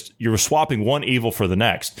just you were swapping one evil for the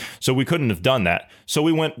next. So we couldn't have done that. So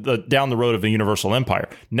we went down the road of the universal empire.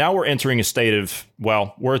 Now we're entering a state of,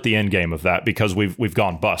 well, we're at the end game of that because we've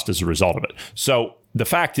gone bust as a result of it. So the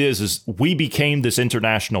fact is we became this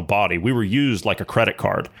international body. We were used like a credit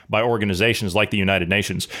card by organizations like the United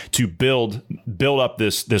Nations to build up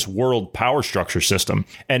this world power structure system.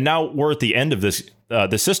 And now we're at the end of this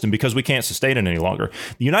system because we can't sustain it any longer.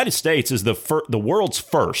 The United States is the world's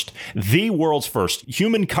first,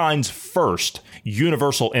 humankind's first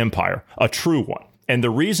universal empire, a true one. And the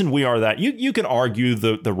reason we are that, you can argue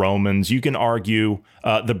the Romans, you can argue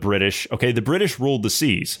the British. Okay, the British ruled the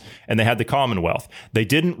seas and they had the Commonwealth. They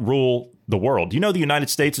didn't rule the world. You know, the United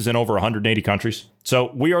States is in over 180 countries. So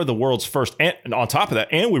we are the world's first. And on top of that,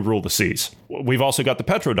 and we rule the seas. We've also got the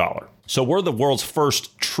petrodollar. So we're the world's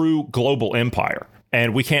first true global empire,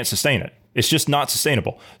 and we can't sustain it. It's just not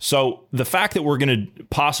sustainable. So the fact that we're going to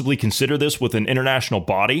possibly consider this with an international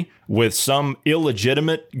body, with some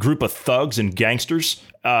illegitimate group of thugs and gangsters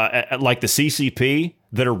like the CCP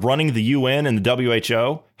that are running the UN and the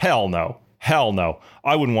WHO, hell no. Hell no.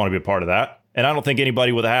 I wouldn't want to be a part of that. And I don't think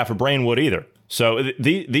anybody with a half a brain would either. So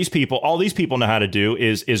all these people know how to do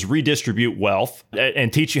is redistribute wealth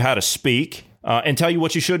and teach you how to speak and tell you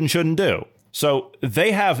what you should and shouldn't do. So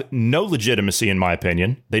they have no legitimacy, in my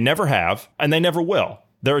opinion. They never have, and they never will.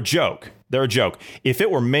 They're a joke. They're a joke. If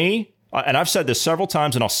it were me, and I've said this several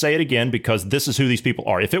times, and I'll say it again because this is who these people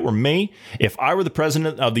are. If it were me, if I were the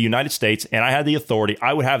president of the United States and I had the authority,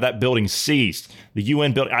 I would have that building seized. The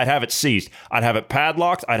UN building, I'd have it seized. I'd have it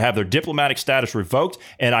padlocked. I'd have their diplomatic status revoked,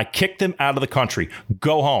 and I kick them out of the country.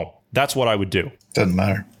 Go home. That's what I would do. Doesn't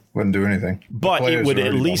matter. Wouldn't do anything. But it would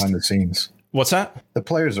at least behind the scenes. What's that? The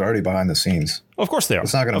players are already behind the scenes. Of course they are.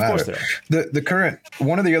 It's not going to matter. Of course they are. The current,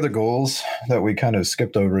 one of the other goals that we kind of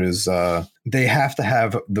skipped over is they have to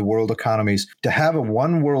have the world economies to have a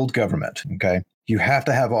one world government. Okay. You have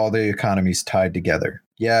to have all the economies tied together.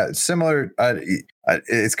 Yeah. It's similar.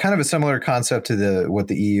 It's kind of a similar concept to what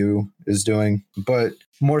the EU is doing, but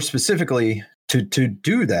more specifically to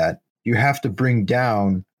do that, you have to bring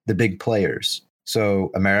down the big players.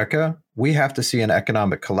 So America, we have to see an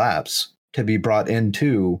economic collapse to be brought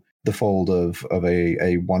into the fold of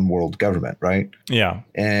a one world government, right? Yeah.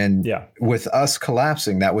 And with us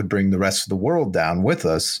collapsing, that would bring the rest of the world down with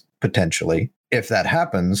us, potentially. If that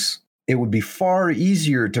happens, it would be far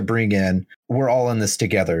easier to bring in, we're all in this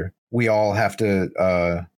together. We all have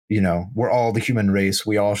to, we're all the human race.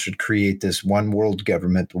 We all should create this one world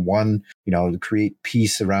government, to create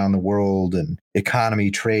peace around the world and economy,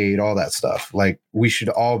 trade, all that stuff. Like we should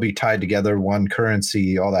all be tied together, one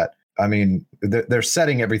currency, all that. I mean, they're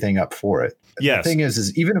setting everything up for it. Yes. The thing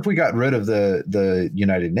is even if we got rid of the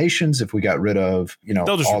United Nations, if we got rid of,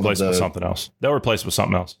 they'll just replace it with something else. They'll replace it with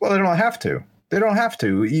something else. Well, they don't have to. They don't have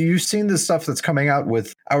to. You've seen the stuff that's coming out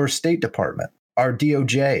with our State Department, our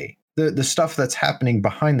DOJ. The stuff that's happening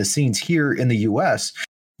behind the scenes here in the U.S.,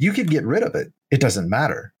 you could get rid of it. It doesn't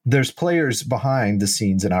matter. There's players behind the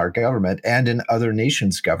scenes in our government and in other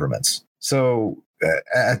nations' governments. So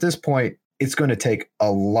at this point, it's going to take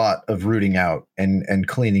a lot of rooting out and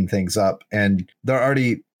cleaning things up. And they're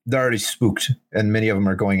already spooked, and many of them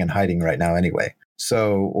are going in hiding right now anyway.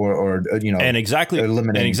 So, and exactly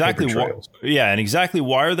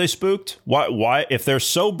why are they spooked? Why, if they're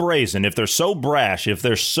so brazen, if they're so brash, if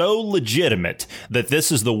they're so legitimate that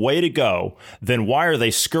this is the way to go, then why are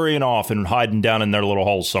they scurrying off and hiding down in their little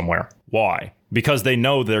holes somewhere? Why? Because they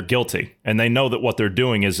know they're guilty, and they know that what they're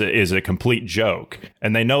doing is a complete joke,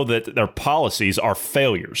 and they know that their policies are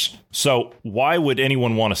failures. So why would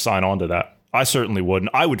anyone want to sign on to that? I certainly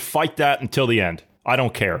wouldn't. I would fight that until the end. I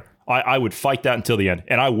don't care. I would fight that until the end,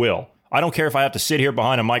 and I will. I don't care if I have to sit here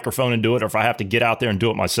behind a microphone and do it, or if I have to get out there and do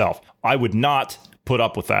it myself. I would not put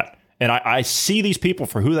up with that. And I see these people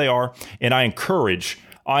for who they are, and I encourage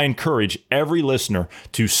every listener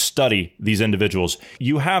to study these individuals.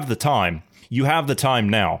 You have the time. You have the time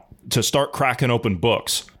now to start cracking open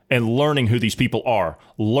books and learning who these people are.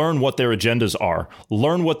 Learn what their agendas are.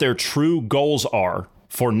 Learn what their true goals are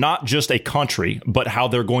for not just a country, but how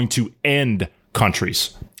they're going to end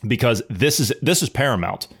countries. Because this is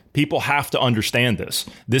paramount. People have to understand this.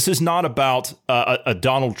 This is not about a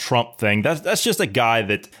Donald Trump thing. That's just a guy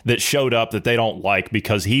that showed up that they don't like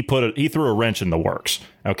because he threw a wrench in the works.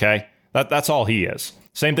 Okay, that's all he is.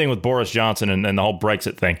 Same thing with Boris Johnson and the whole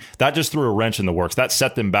Brexit thing. That just threw a wrench in the works. That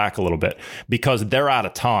set them back a little bit because they're out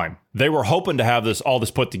of time. They were hoping to have all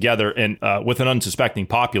this put together and with an unsuspecting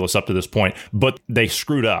populace up to this point, but they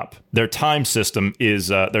screwed up. Their time system is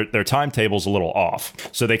their timetable's a little off.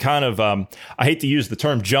 So they kind of I hate to use the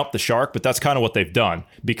term jump the shark, but that's kind of what they've done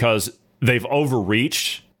because they've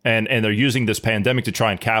overreached and they're using this pandemic to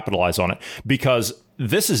try and capitalize on it because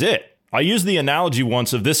this is it. I used the analogy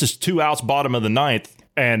once of this is 2 outs, bottom of the ninth,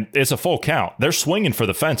 and it's a full count. They're swinging for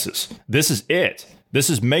the fences. This is it. This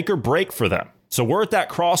is make or break for them. So we're at that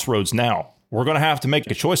crossroads now. We're going to have to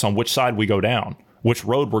make a choice on which side we go down, which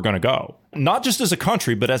road we're going to go. Not just as a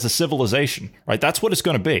country, but as a civilization, right? That's what it's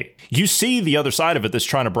going to be. You see the other side of it that's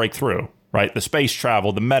trying to break through, right? The space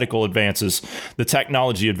travel, the medical advances, the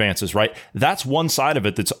technology advances, right? That's one side of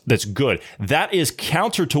it that's good. That is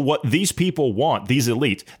counter to what these people want, these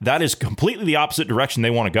elites. That is completely the opposite direction they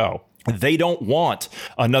want to go. They don't want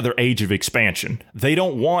another age of expansion. They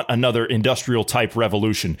don't want another industrial type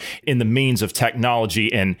revolution in the means of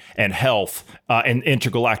technology and health and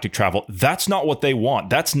intergalactic travel. That's not what they want.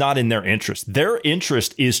 That's not in their interest. Their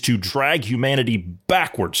interest is to drag humanity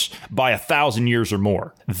backwards by 1,000 years or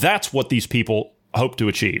more. That's what these people hope to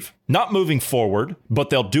achieve. Not moving forward, but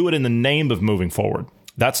they'll do it in the name of moving forward.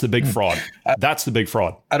 That's the big fraud. That's the big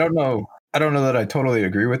fraud. I don't know that I totally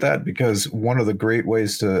agree with that because one of the great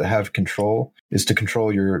ways to have control is to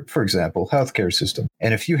control your, for example, healthcare system.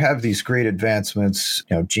 And if you have these great advancements,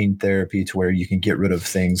 gene therapy to where you can get rid of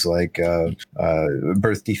things like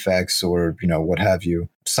birth defects or, what have you,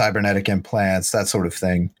 cybernetic implants, that sort of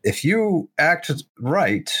thing. If you act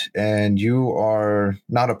right and you are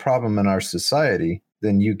not a problem in our society,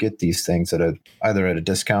 then you get these things either at a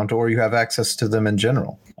discount or you have access to them in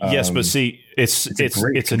general. Yes, but see, it's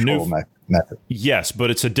a new method. Yes, but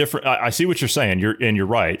it's a different. I see what you're saying. You're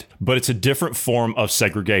right, but it's a different form of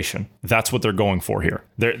segregation. That's what they're going for here.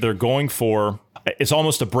 They're going for. It's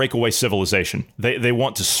almost a breakaway civilization. They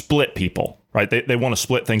want to split people, right? They want to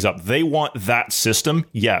split things up. They want that system.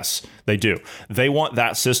 Yes, they do. They want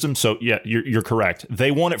that system. So yeah, you're correct. They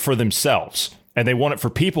want it for themselves, and they want it for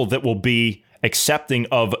people that will be accepting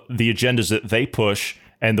of the agendas that they push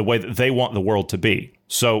and the way that they want the world to be.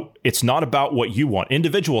 So it's not about what you want.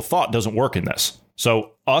 Individual thought doesn't work in this.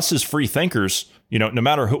 So us as free thinkers, no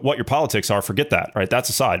matter what your politics are, forget that, right? That's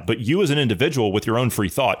aside. But you as an individual with your own free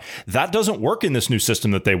thought, that doesn't work in this new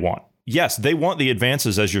system that they want. Yes, they want the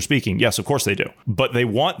advances as you're speaking. Yes, of course they do. But they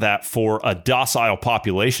want that for a docile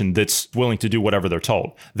population that's willing to do whatever they're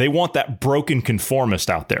told. They want that broken conformist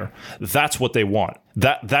out there. That's what they want.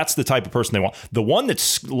 That's the type of person they want. The one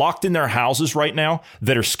that's locked in their houses right now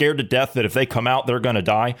that are scared to death that if they come out, they're going to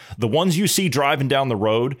die. The ones you see driving down the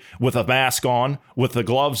road with a mask on, with the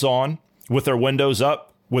gloves on, with their windows up,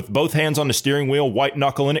 with both hands on the steering wheel, white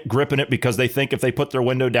knuckling it, gripping it because they think if they put their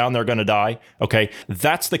window down, they're going to die. Okay,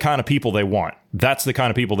 that's the kind of people they want. That's the kind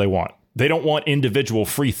of people they want. They don't want individual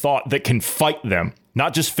free thought that can fight them,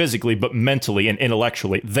 not just physically, but mentally and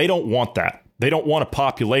intellectually. They don't want that. They don't want a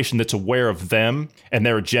population that's aware of them and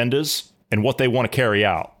their agendas and what they want to carry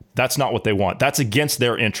out. That's not what they want. That's against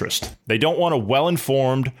their interest. They don't want a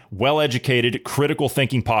well-informed, well-educated, critical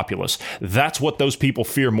thinking populace. That's what those people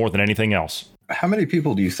fear more than anything else. How many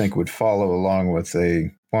people do you think would follow along with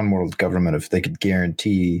a one world government if they could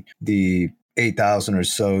guarantee the 8,000 or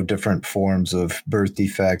so different forms of birth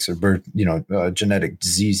defects or genetic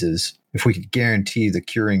diseases? If we could guarantee the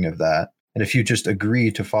curing of that, and if you just agree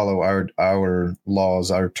to follow our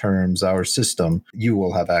laws, our terms, our system, you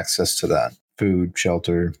will have access to that food,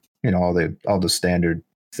 shelter, all the standard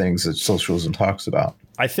things that socialism talks about.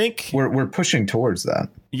 I think we're pushing towards that.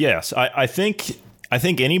 Yes, I think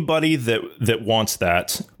anybody that wants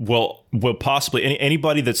that will possibly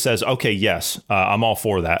anybody that says, okay, yes, I'm all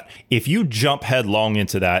for that. If you jump headlong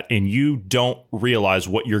into that and you don't realize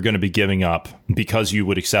what you're going to be giving up because you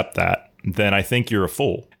would accept that, then I think you're a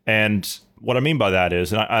fool. And what I mean by that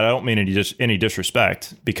is, and I don't mean any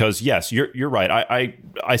disrespect, because yes, you're right.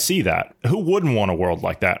 I see that. Who wouldn't want a world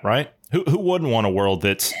like that, right? Who wouldn't want a world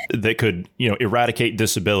that could eradicate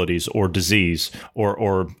disabilities or disease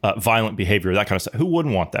or violent behavior, that kind of stuff? Who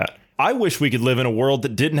wouldn't want that? I wish we could live in a world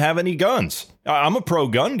that didn't have any guns. I'm a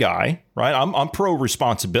pro-gun guy, right? I'm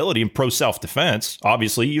pro-responsibility and pro-self-defense.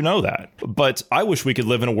 Obviously, you know that. But I wish we could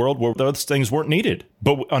live in a world where those things weren't needed.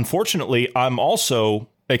 But unfortunately, I'm also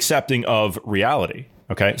accepting of reality.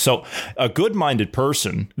 Okay, so a good-minded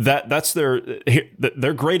person, that's their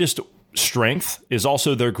greatest strength is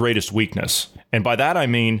also their greatest weakness. And by that, I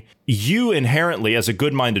mean, you inherently, as a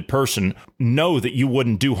good-minded person, know that you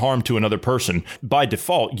wouldn't do harm to another person. By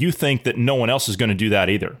default, you think that no one else is going to do that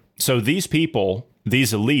either. So these people,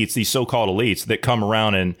 these elites, these so-called elites that come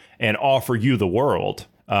around and offer you the world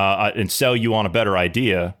and sell you on a better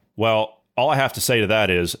idea, well, all I have to say to that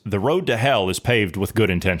is the road to hell is paved with good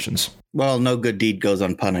intentions. Well, no good deed goes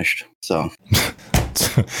unpunished. So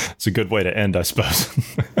it's a good way to end, I suppose.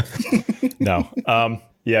 No.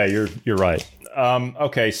 Yeah, you're right.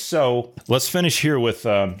 Okay, so let's finish here with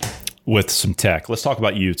some tech. Let's talk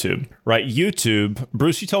about YouTube. Right, YouTube.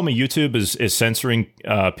 Bruce, you told me YouTube is censoring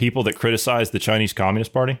people that criticize the Chinese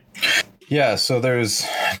Communist Party? Yeah, so there's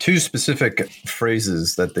two specific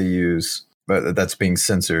phrases that they use that's being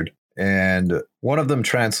censored. And one of them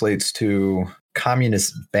translates to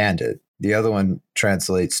communist bandit. The other one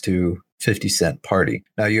translates to 50-cent party.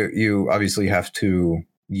 Now, you obviously have to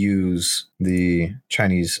use the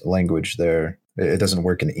Chinese language there. It doesn't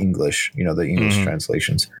work in English, the English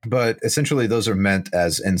translations. But essentially, those are meant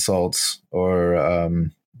as insults or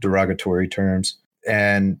derogatory terms.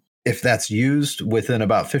 And if that's used within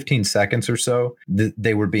about 15 seconds or so,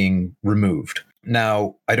 they were being removed.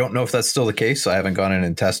 Now, I don't know if that's still the case. I haven't gone in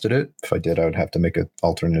and tested it. If I did, I would have to make an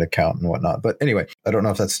alternate account and whatnot. But anyway, I don't know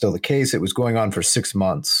if that's still the case. It was going on for 6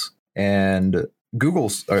 months. And Google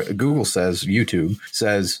says, YouTube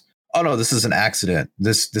says, oh no, this is an accident.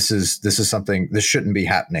 This is something, this shouldn't be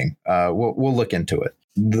happening. We'll look into it.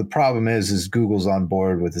 The problem is Google's on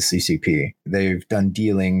board with the CCP. They've done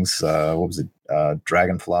dealings. What was it?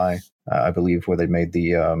 Dragonfly, I believe, where they made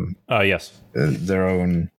the yes, their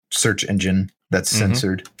own search engine that's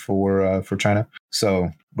censored for China. So,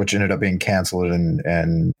 which ended up being canceled,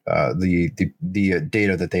 and the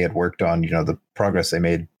data that they had worked on, the progress they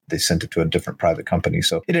made, they sent it to a different private company.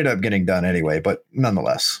 So it ended up getting done anyway, but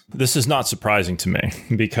nonetheless. This is not surprising to me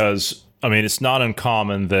because, I mean, it's not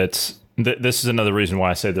uncommon that this is another reason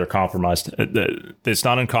why I say they're compromised. It's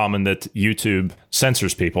not uncommon that YouTube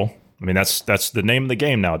censors people. I mean, that's the name of the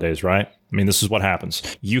game nowadays, right? I mean, this is what happens.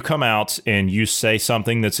 You come out and you say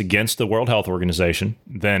something that's against the World Health Organization,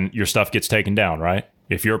 then your stuff gets taken down, right?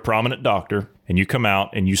 If you're a prominent doctor and you come out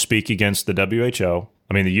and you speak against the WHO,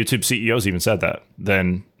 I mean, the YouTube CEOs even said that,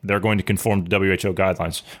 then they're going to conform to WHO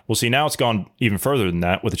guidelines. Well, see, now it's gone even further than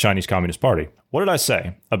that with the Chinese Communist Party. What did I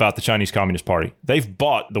say about the Chinese Communist Party? They've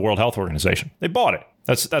bought the World Health Organization. They bought it.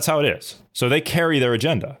 That's how it is. So they carry their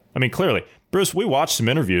agenda. I mean, clearly, Bruce, we watched some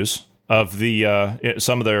interviews of the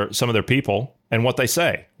some of their people and what they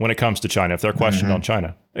say when it comes to China, if they're questioned on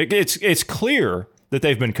China. It's clear that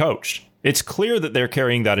they've been coached. It's clear that they're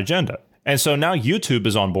carrying that agenda. And so now YouTube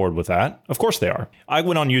is on board with that. Of course they are. I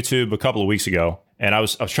went on YouTube a couple of weeks ago and I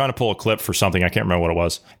was trying to pull a clip for something. I can't remember what it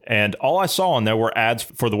was. And all I saw on there were ads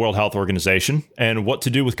for the World Health Organization and what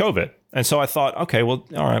to do with COVID. And so I thought, okay, well,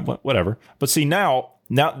 all right, whatever. But see, now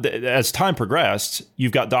as time progressed,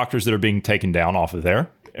 you've got doctors that are being taken down off of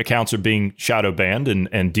there. Accounts are being shadow banned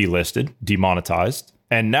and delisted, demonetized.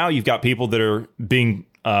 And now you've got people that are being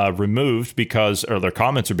removed or their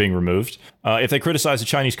comments are being removed if they criticize the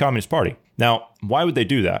Chinese Communist Party. Now, why would they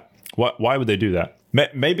do that? Why would they do that?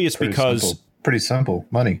 Maybe it's pretty simple.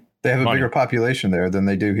 Money. They have a bigger population there than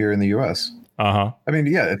they do here in the U.S. I mean,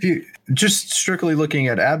 yeah, if you just strictly looking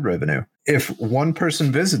at ad revenue, if one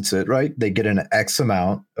person visits it, right, they get an X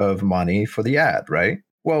amount of money for the ad, right?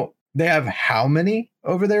 Well, they have how many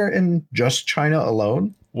over there in just China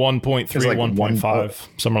alone? 1.3, like 1.5,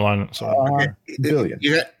 somewhere along billion.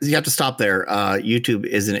 You have to stop there. YouTube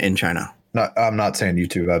isn't in China. No, I'm not saying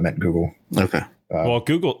YouTube. I meant Google. Okay. Well,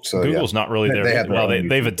 Google's not really there.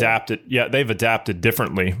 They've adapted. Yeah, they've adapted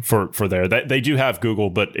differently for there. They do have Google,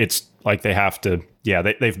 but it's like they have to. Yeah,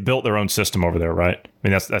 they've built their own system over there, right? I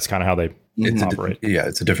mean, that's kind of how they operate.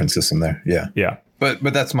 It's a different system there. Yeah. Yeah. But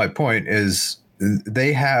that's my point is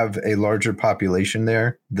they have a larger population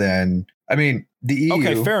there than, I mean, the EU.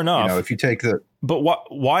 Okay, fair enough. If you take the. But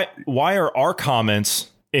why are our comments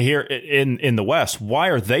here in the West, why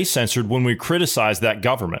are they censored when we criticize that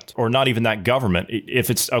government, or not even that government? If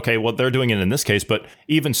it's okay, well, they're doing it in this case, but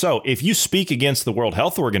even so, if you speak against the World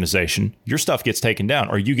Health Organization, your stuff gets taken down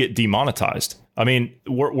or you get demonetized. I mean,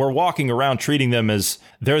 we're walking around treating them as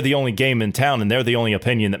they're the only game in town and they're the only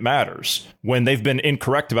opinion that matters when they've been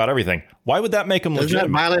incorrect about everything. Why would that make them legitimate?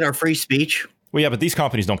 Doesn't that violate our free speech? Well, yeah, but these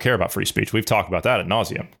companies don't care about free speech. We've talked about that ad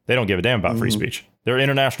nauseum. They don't give a damn about free speech. They're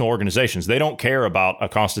international organizations. They don't care about a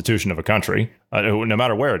constitution of a country, no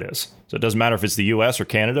matter where it is. So it doesn't matter if it's the U.S. or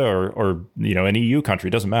Canada or an EU country.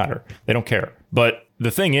 It doesn't matter. They don't care. But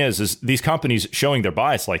the thing is these companies showing their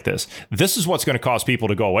bias like this is what's going to cause people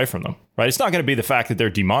to go away from them, right? It's not going to be the fact that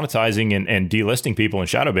they're demonetizing and delisting people and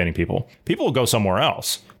shadow banning people. People will go somewhere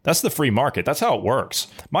else. That's the free market. That's how it works.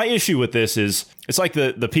 My issue with this is it's like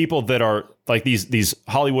the people that are like these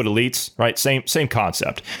Hollywood elites, right? Same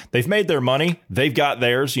concept. They've made their money. They've got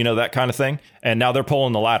theirs, that kind of thing. And now they're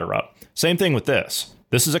pulling the ladder up. Same thing with this.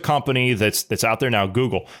 This is a company that's out there now,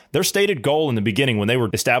 Google. Their stated goal in the beginning when they were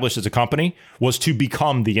established as a company was to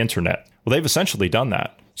become the internet. Well, they've essentially done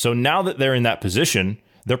that. So now that they're in that position,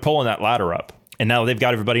 they're pulling that ladder up. And now they've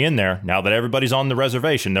got everybody in there. Now that everybody's on the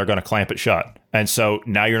reservation, they're going to clamp it shut. And so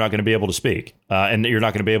now you're not going to be able to speak and you're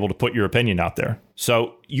not going to be able to put your opinion out there.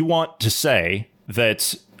 So you want to say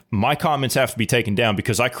that my comments have to be taken down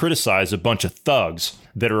because I criticize a bunch of thugs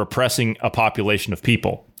that are oppressing a population of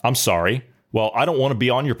people. I'm sorry. Well, I don't want to be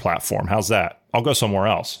on your platform. How's that? I'll go somewhere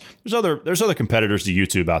else. There's other competitors to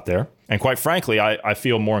YouTube out there. And quite frankly, I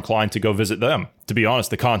feel more inclined to go visit them. To be honest,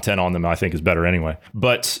 the content on them I think is better anyway.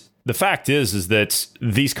 But the fact is that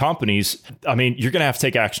these companies, I mean, you're going to have to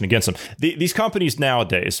take action against them. These companies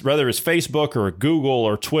nowadays, whether it's Facebook or Google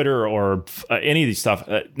or Twitter or any of these stuff.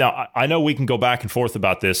 Now, I know we can go back and forth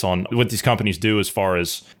about this on what these companies do as far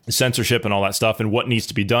as censorship and all that stuff and what needs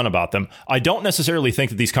to be done about them. I don't necessarily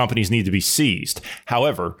think that these companies need to be seized.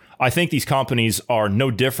 However, I think these companies are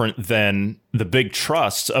no different than the big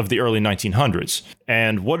trusts of the early 1900s.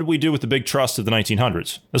 And what did we do with the big trusts of the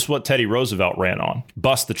 1900s? This is what Teddy Roosevelt ran on.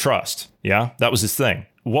 Bust the trust. Yeah, that was his thing.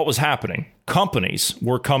 What was happening? Companies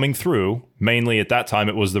were coming through, mainly at that time,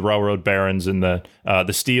 it was the railroad barons and the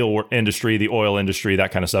steel industry, the oil industry,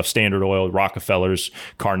 that kind of stuff. Standard Oil, Rockefellers,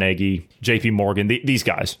 Carnegie, JP Morgan, these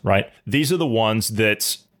guys, right? These are the ones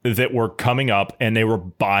that were coming up and they were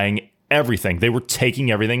buying everything. They were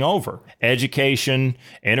taking everything over. Education,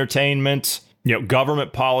 entertainment,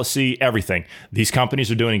 government policy, everything. These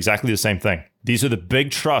companies are doing exactly the same thing. These are the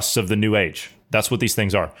big trusts of the new age. That's what these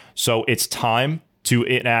things are. So it's time to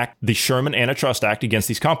enact the Sherman Antitrust Act against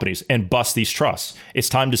these companies and bust these trusts. It's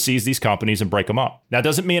time to seize these companies and break them up. That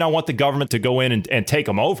doesn't mean I want the government to go in and take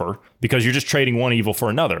them over because you're just trading one evil for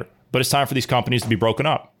another. But it's time for these companies to be broken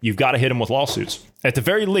up. You've got to hit them with lawsuits. At the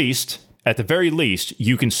very least,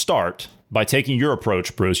 you can start by taking your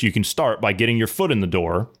approach, Bruce. You can start by getting your foot in the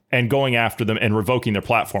door and going after them and revoking their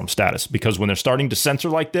platform status. Because when they're starting to censor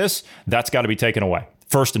like this, that's got to be taken away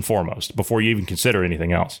first and foremost before you even consider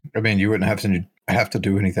anything else. I mean, you wouldn't have to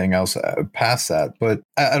do anything else past that. But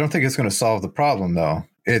I don't think it's going to solve the problem, though.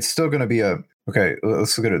 It's still going to be okay,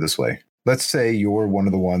 let's look at it this way. Let's say you're one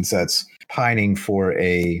of the ones that's pining for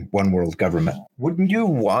a one world government. Wouldn't you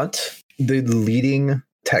want the leading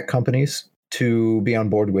tech companies to be on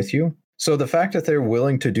board with you? So the fact that they're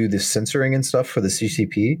willing to do this censoring and stuff for the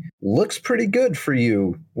CCP looks pretty good for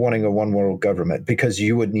you wanting a one world government because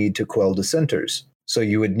you would need to quell dissenters. So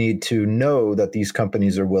you would need to know that these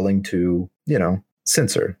companies are willing to,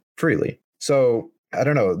 censor freely. So I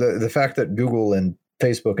don't know, the fact that Google and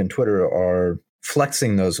Facebook and Twitter are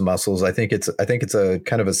flexing those muscles, I think it's a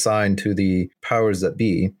kind of a sign to the powers that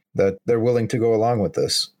be that they're willing to go along with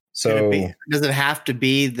this. So does it have to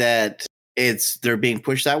be that they're being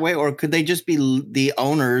pushed that way, or could they just be the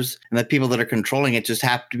owners and the people that are controlling it just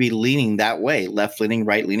have to be leaning that way, left leaning,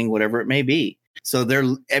 right leaning, whatever it may be? So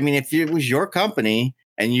if it was your company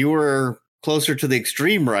and you were closer to the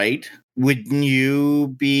extreme right, wouldn't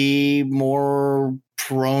you be more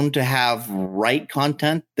prone to have right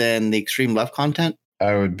content than the extreme left content?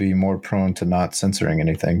 I would be more prone to not censoring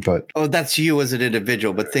anything, but... Oh, that's you as an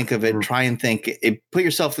individual, but think of it, try and put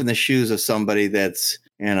yourself in the shoes of somebody that's,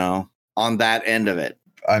 on that end of it.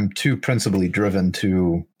 I'm too principally driven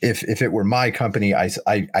to, if it were my company,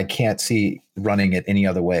 I can't see running it any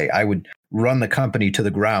other way. I would run the company to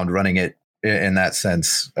the ground, running it in that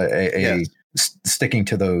sense, sticking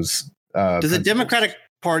to those. Does the Democratic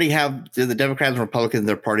Party do the Democrats and Republicans,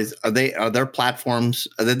 their parties, are their platforms,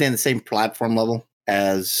 are they in the same platform level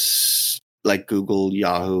as like Google,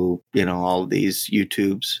 Yahoo, all of these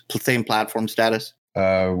YouTubes, same platform status?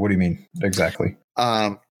 What do you mean exactly?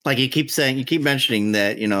 Like you keep mentioning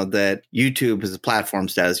that, that YouTube is a platform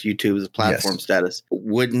status. YouTube is a platform status.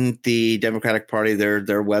 Wouldn't the Democratic Party, their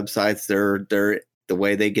websites, the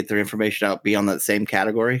way they get their information out be on that same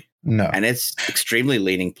category? No. And it's extremely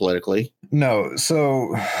leaning politically. No.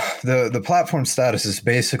 So the platform status is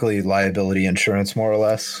basically liability insurance, more or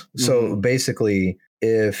less. Mm-hmm. So basically,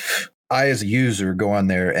 if I, as a user, go on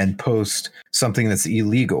there and post something that's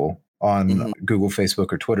illegal on Google,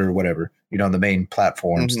 Facebook, or Twitter, or whatever, the main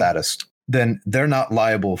platform status, then they're not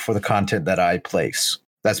liable for the content that I place.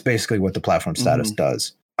 That's basically what the platform status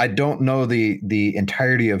does. I don't know the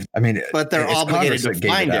entirety of, but they're obligated to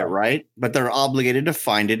find it, right? But they're obligated to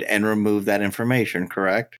find it and remove that information,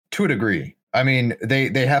 correct? To a degree.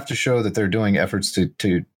 They have to show that they're doing efforts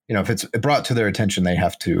to if it's brought to their attention, they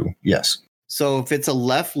have to, yes. So if it's a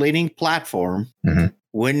left-leaning platform,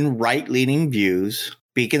 wouldn't right-leaning views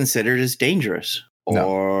be considered as dangerous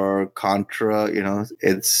or contra?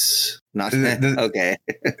 It's not okay.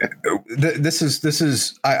 This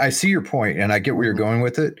is. I see your point, and I get where you're going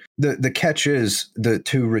with it. The catch is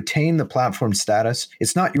to retain the platform status.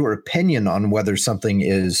 It's not your opinion on whether something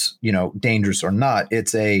is dangerous or not.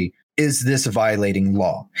 Is this violating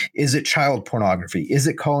law? Is it child pornography? Is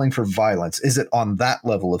it calling for violence? Is it on that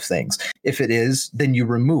level of things? If it is, then you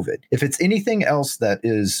remove it. If it's anything else that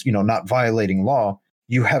is, not violating law,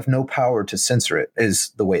 you have no power to censor it,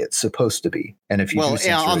 is the way it's supposed to be. And if you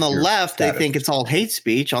on the left, they think it's all hate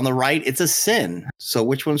speech. On the right, it's a sin. So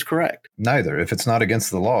which one's correct? Neither. If it's not against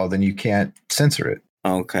the law, then you can't censor it.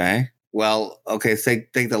 Okay. Well, okay. So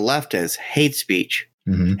think the left is hate speech.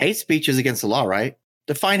 Hate speech is against the law, right?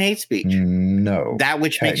 Define hate speech. No. That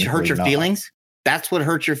which makes you hurt your feelings? That's what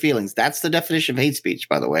hurts your feelings. That's the definition of hate speech,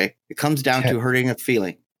 by the way. It comes down to hurting a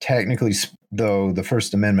feeling. Technically, though, the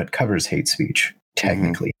First Amendment covers hate speech,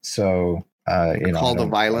 technically. So, call to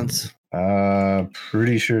violence?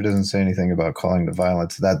 Pretty sure it doesn't say anything about calling to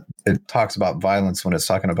violence. That it talks about violence when it's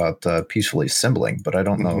talking about peacefully assembling, but I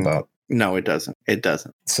don't know about. No, it doesn't. It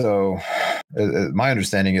doesn't. So, my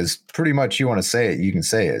understanding is pretty much you want to say it, you can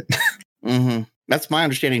say it. That's my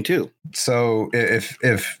understanding too. So if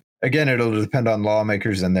again, it'll depend on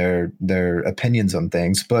lawmakers and their opinions on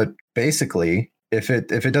things, but basically, if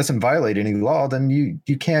it doesn't violate any law, then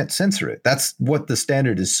you can't censor it. That's what the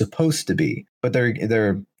standard is supposed to be. But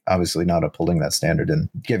they're obviously not upholding that standard and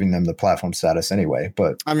giving them the platform status anyway.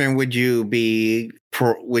 But would you be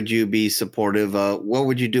supportive? What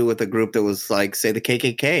would you do with a group that was like, say, the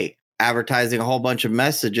KKK, advertising a whole bunch of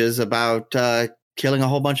messages about killing a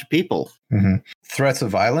whole bunch of people? Threats of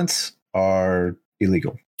violence are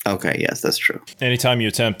illegal. Okay, yes, that's true. Anytime you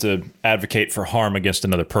attempt to advocate for harm against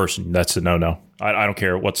another person, that's a no-no. I don't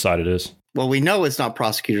care what side it is. Well, we know it's not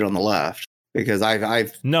prosecuted on the left because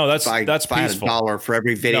I've that's peaceful. $1 for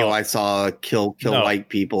every video I saw kill white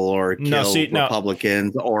people or kill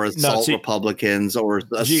Republicans or assault Republicans or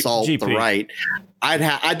assault the right.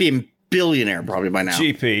 I'd be a billionaire probably by now.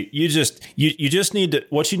 GP, you just need to.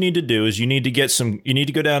 What you need to do is you need to go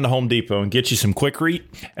down to Home Depot and get you some Quikrete,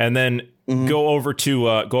 and then go over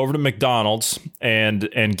to McDonald's and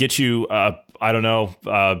get you 25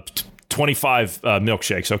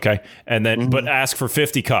 milkshakes, okay, and then but ask for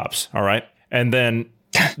 50 cups, all right, and then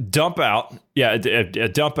dump out,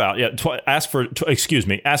 ask for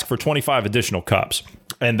 25 additional cups.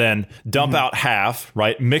 And then dump out half,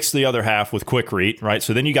 right? Mix the other half with Quikrete, right?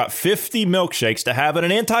 So then you got 50 milkshakes to have at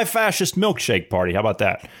an anti-fascist milkshake party. How about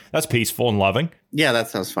that? That's peaceful and loving. Yeah, that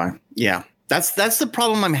sounds fine. Yeah, that's the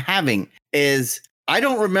problem I'm having is I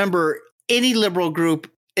don't remember any liberal group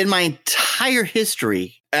in my entire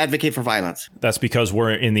history advocate for violence. That's because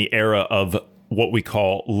we're in the era of what we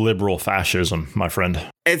call liberal fascism, my friend.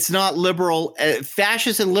 It's not liberal.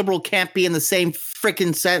 Fascist and liberal can't be in the same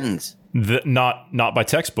freaking sentence. Not by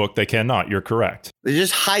textbook, they cannot. You're correct. They're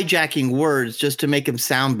just hijacking words just to make them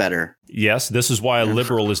sound better. Yes, this is why a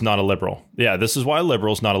liberal is not a liberal. Yeah, this is why a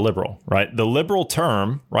liberal is not a liberal, right? The liberal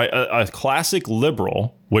term, right? A classic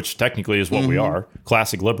liberal, which technically is what we are,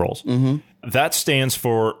 classic liberals, that stands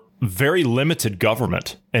for very limited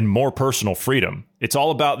government and more personal freedom. It's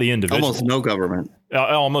all about the individual. Almost no government.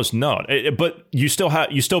 Almost none. But you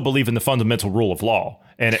still believe in the fundamental rule of law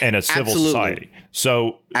and a civil society.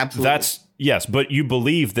 So that's yes, but you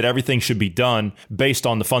believe that everything should be done based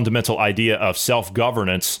on the fundamental idea of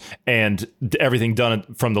self-governance and everything done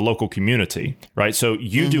from the local community, right? So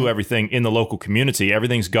you do everything in the local community.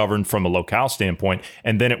 Everything's governed from a locale standpoint,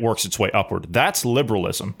 and then it works its way upward. That's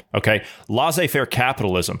liberalism, okay? Laissez-faire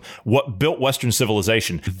capitalism, what built Western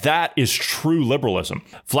civilization, that is true liberalism.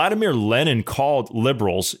 Vladimir Lenin called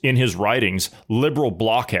liberals in his writings liberal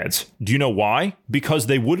blockheads. Do you know why? Because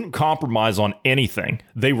they wouldn't compromise on anything.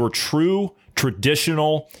 They were true,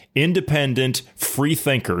 traditional, independent, free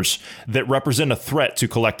thinkers that represent a threat to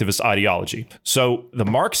collectivist ideology. So the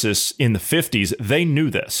Marxists in the 50s, they knew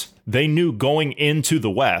this. They knew going into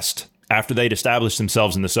the West after they'd established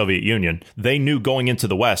themselves in the Soviet Union, they knew going into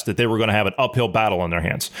the West that they were going to have an uphill battle on their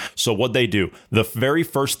hands. So what'd they do? The very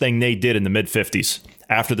first thing they did in the mid-50s,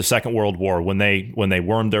 after the Second World War, when they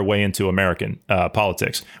wormed their way into American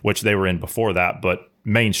politics, which they were in before that, but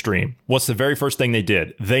mainstream, what's the very first thing they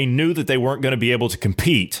did? They knew that they weren't going to be able to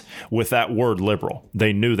compete with that word liberal.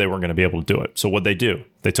 They knew they weren't going to be able to do it. So what'd they do?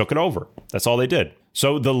 They took it over. That's all they did.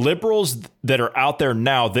 So the liberals that are out there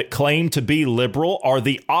now that claim to be liberal are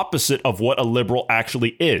the opposite of what a liberal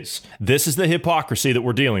actually is. This is the hypocrisy that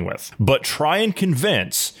we're dealing with. But try and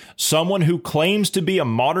convince someone who claims to be a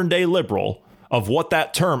modern day liberal of what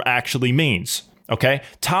that term actually means. Okay?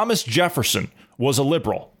 Thomas Jefferson was a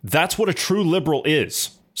liberal. That's what a true liberal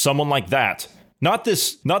is. Someone like that. Not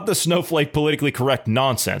the snowflake politically correct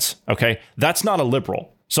nonsense. Okay? That's not a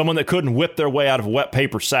liberal. Someone that couldn't whip their way out of a wet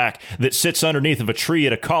paper sack, that sits underneath of a tree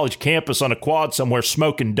at a college campus on a quad somewhere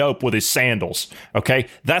smoking dope with his sandals. Okay?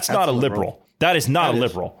 That's not a liberal. That is not a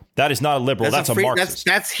liberal. That is not a liberal. That's a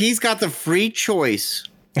Marxist. He's got the free choice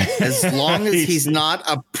as long as he's not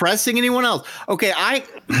oppressing anyone else. Okay,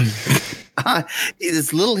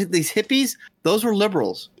 these hippies, those were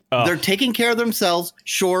liberals. They're taking care of themselves,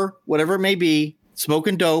 sure, whatever it may be,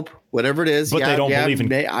 smoking dope, whatever it is. But they don't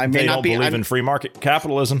believe in free market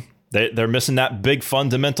capitalism. They're missing that big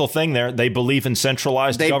fundamental thing there. They believe in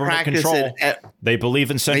centralized government control. They believe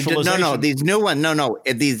in centralization. These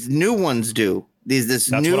new ones do. This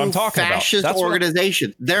That's new what I'm talking fascist about.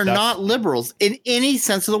 organization. They're not liberals in any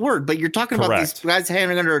sense of the word. But you're talking about these guys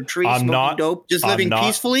hanging under a tree, smoking dope, just living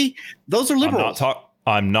peacefully. Those are liberals.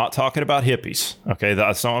 I'm not talking about hippies. Okay,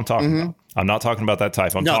 that's not what I'm talking about. I'm not talking about that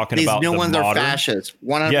type. I'm talking about new the ones modern. Are fascist.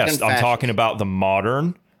 100% yes, fascist. I'm talking about the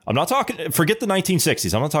modern. I'm not talking. Forget the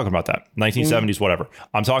 1960s. I'm not talking about that. 1970s, whatever.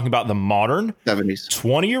 I'm talking about the modern 70s,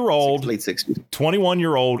 20-year-old, late 60s,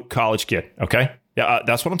 21-year-old college kid. Okay. Yeah,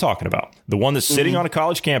 that's what I'm talking about. The one that's sitting on a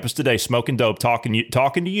college campus today, smoking dope, talking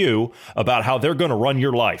to you about how they're going to run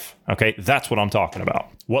your life. Okay, that's what I'm talking about.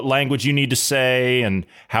 What language you need to say and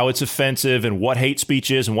how it's offensive and what hate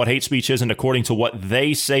speech is and what hate speech isn't according to what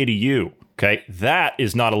they say to you. Okay, that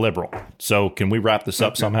is not a liberal. So can we wrap this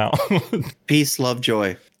up somehow? Peace, love,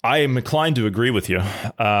 joy. I am inclined to agree with you.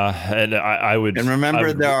 And I would. And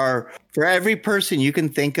remember, there are, for every person you can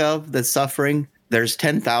think of that's suffering, there's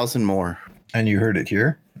 10,000 more. And you heard it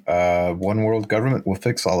here. One world government will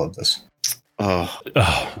fix all of this.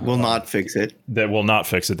 Will not fix it. That will not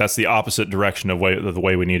fix it. That's the opposite direction of the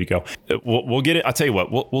way we need to go. We'll get it. I'll tell you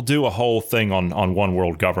what. We'll do a whole thing on one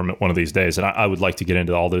world government one of these days, and I would like to get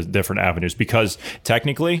into all the different avenues because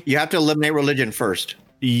technically, you have to eliminate religion first.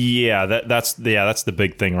 Yeah, that's the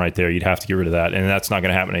big thing right there. You'd have to get rid of that, and that's not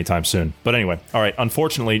going to happen anytime soon. But anyway, all right.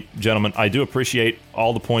 Unfortunately, gentlemen, I do appreciate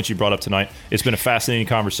all the points you brought up tonight. It's been a fascinating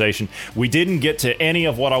conversation. We didn't get to any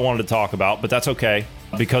of what I wanted to talk about, but that's okay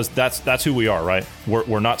because that's who we are, right?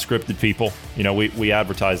 We're not scripted people. You know, we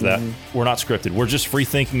advertise that. We're not scripted. We're just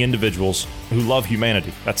free-thinking individuals who love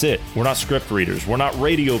humanity. That's it. We're not script readers. We're not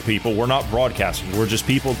radio people. We're not broadcasters. We're just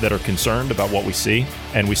people that are concerned about what we see,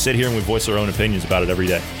 and we sit here and we voice our own opinions about it every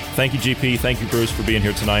day. Thank you, GP. Thank you, Bruce, for being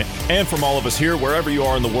here tonight. And from all of us here, wherever you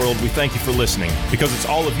are in the world, we thank you for listening because it's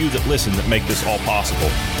all of you that listen that make this all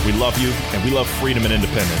possible. We love you, and we love freedom and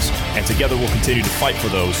independence. And together we'll continue to fight for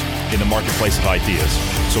those in the marketplace of ideas.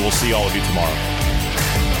 So we'll see all of you tomorrow.